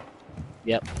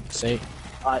 Yep, see?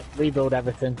 Alright, rebuild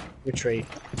everything. Retreat.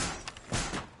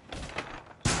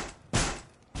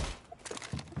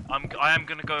 I am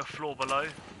gonna go a floor below,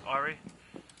 Irie.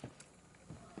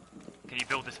 Can you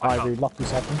build this back up? Ivy, lock this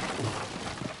second.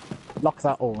 Lock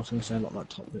that all. I was going to say lock that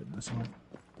top bit. That's fine.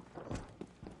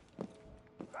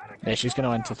 Yeah, she's going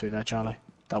to enter through there, Charlie.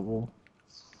 That wall.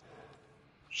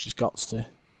 She's got to.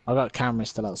 I've got cameras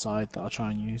still outside that I'll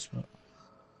try and use, but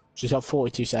she's got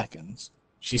 42 seconds.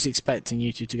 She's expecting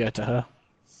you two to go to her.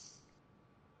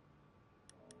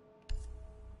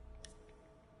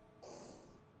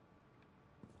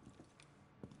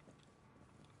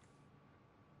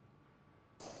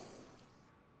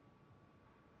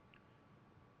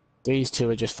 These two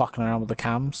are just fucking around with the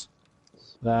cams.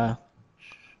 There.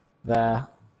 There.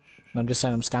 And I'm just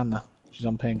saying I'm scanning her. She's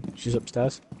on ping. She's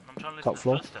upstairs. I'm trying to listen Top to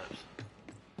floor. footsteps.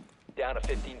 Down to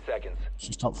 15 seconds.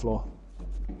 She's top floor.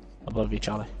 Above you,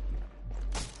 Charlie.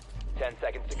 10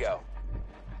 seconds to go.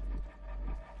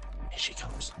 Here she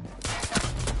comes.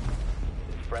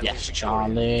 Friendly Yes, secured.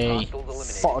 Charlie. Hostiles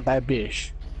eliminated. Fuck that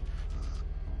bitch.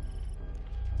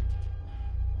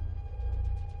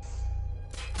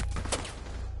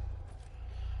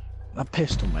 That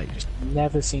pistol, mate, just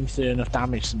never seems to do enough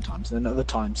damage sometimes, and then other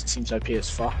times it seems OP as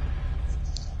fuck.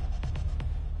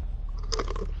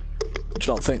 Do you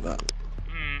not think that?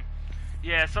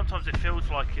 Yeah, sometimes it feels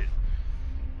like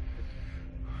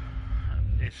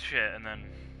it's shit, and then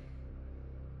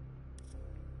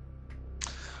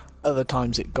Other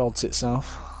times it gods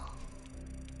itself.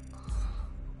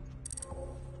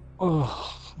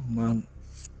 Oh, man.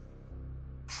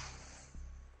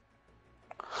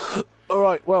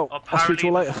 Alright, well, I'll speak to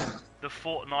you later. the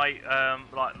Fortnite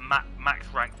like max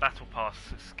rank battle pass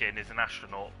skin is an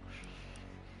astronaut.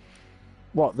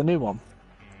 What, the new one?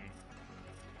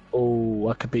 Oh,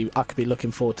 I could be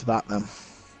looking forward to that then.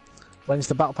 When's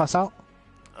the battle pass out?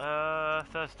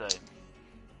 Thursday.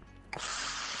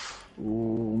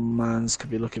 Oh, mans, could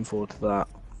be looking forward to that.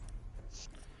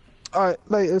 Alright,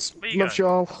 laters. Love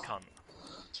y'all.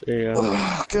 See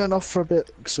ya. Going off for a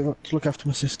bit because I've got to look after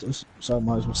my sisters, so I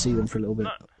might as well see them for a little bit,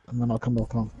 and then I'll come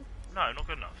back on. No, not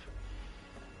good enough.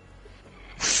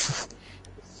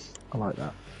 I like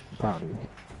that. I'm proud of you.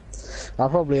 I'll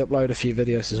probably upload a few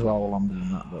videos as well while I'm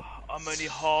doing that. But I'm only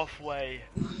halfway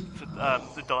to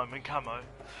the diamond camo.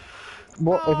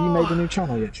 what, have you made a new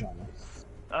channel yet, Charlie?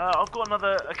 I've got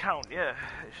another account. Yeah,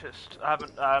 it's just I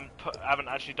haven't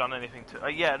actually done anything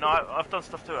to. Yeah, no, I've done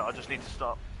stuff to it. I just need to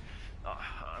start. I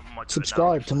might do it now,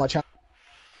 Subscribe to my channel.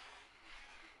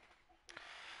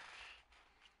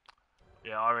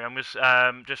 Yeah, Ari,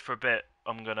 I'm just for a bit.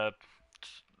 I'm gonna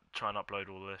try and upload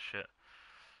all this shit.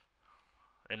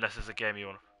 Unless there's a game you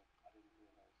want.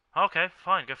 Okay,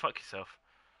 fine. Go fuck yourself.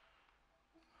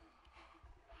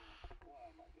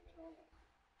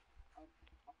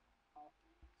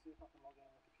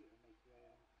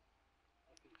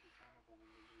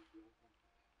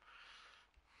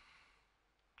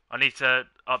 I need to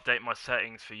update my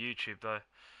settings for YouTube though.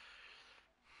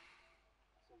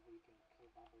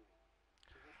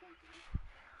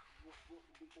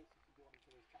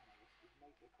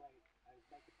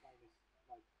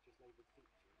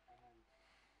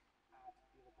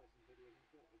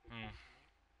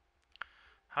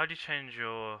 How do you change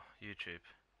your YouTube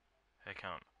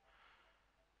account?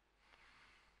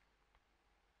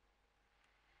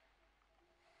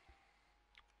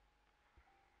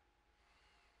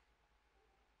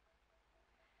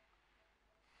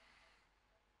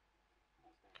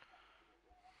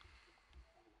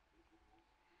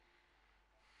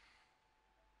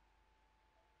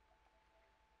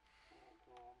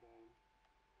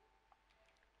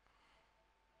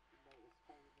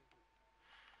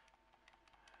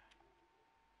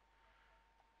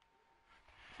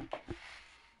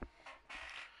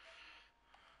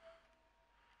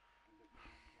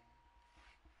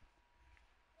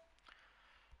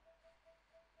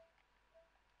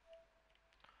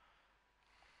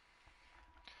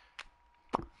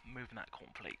 Moving that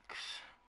cornflakes.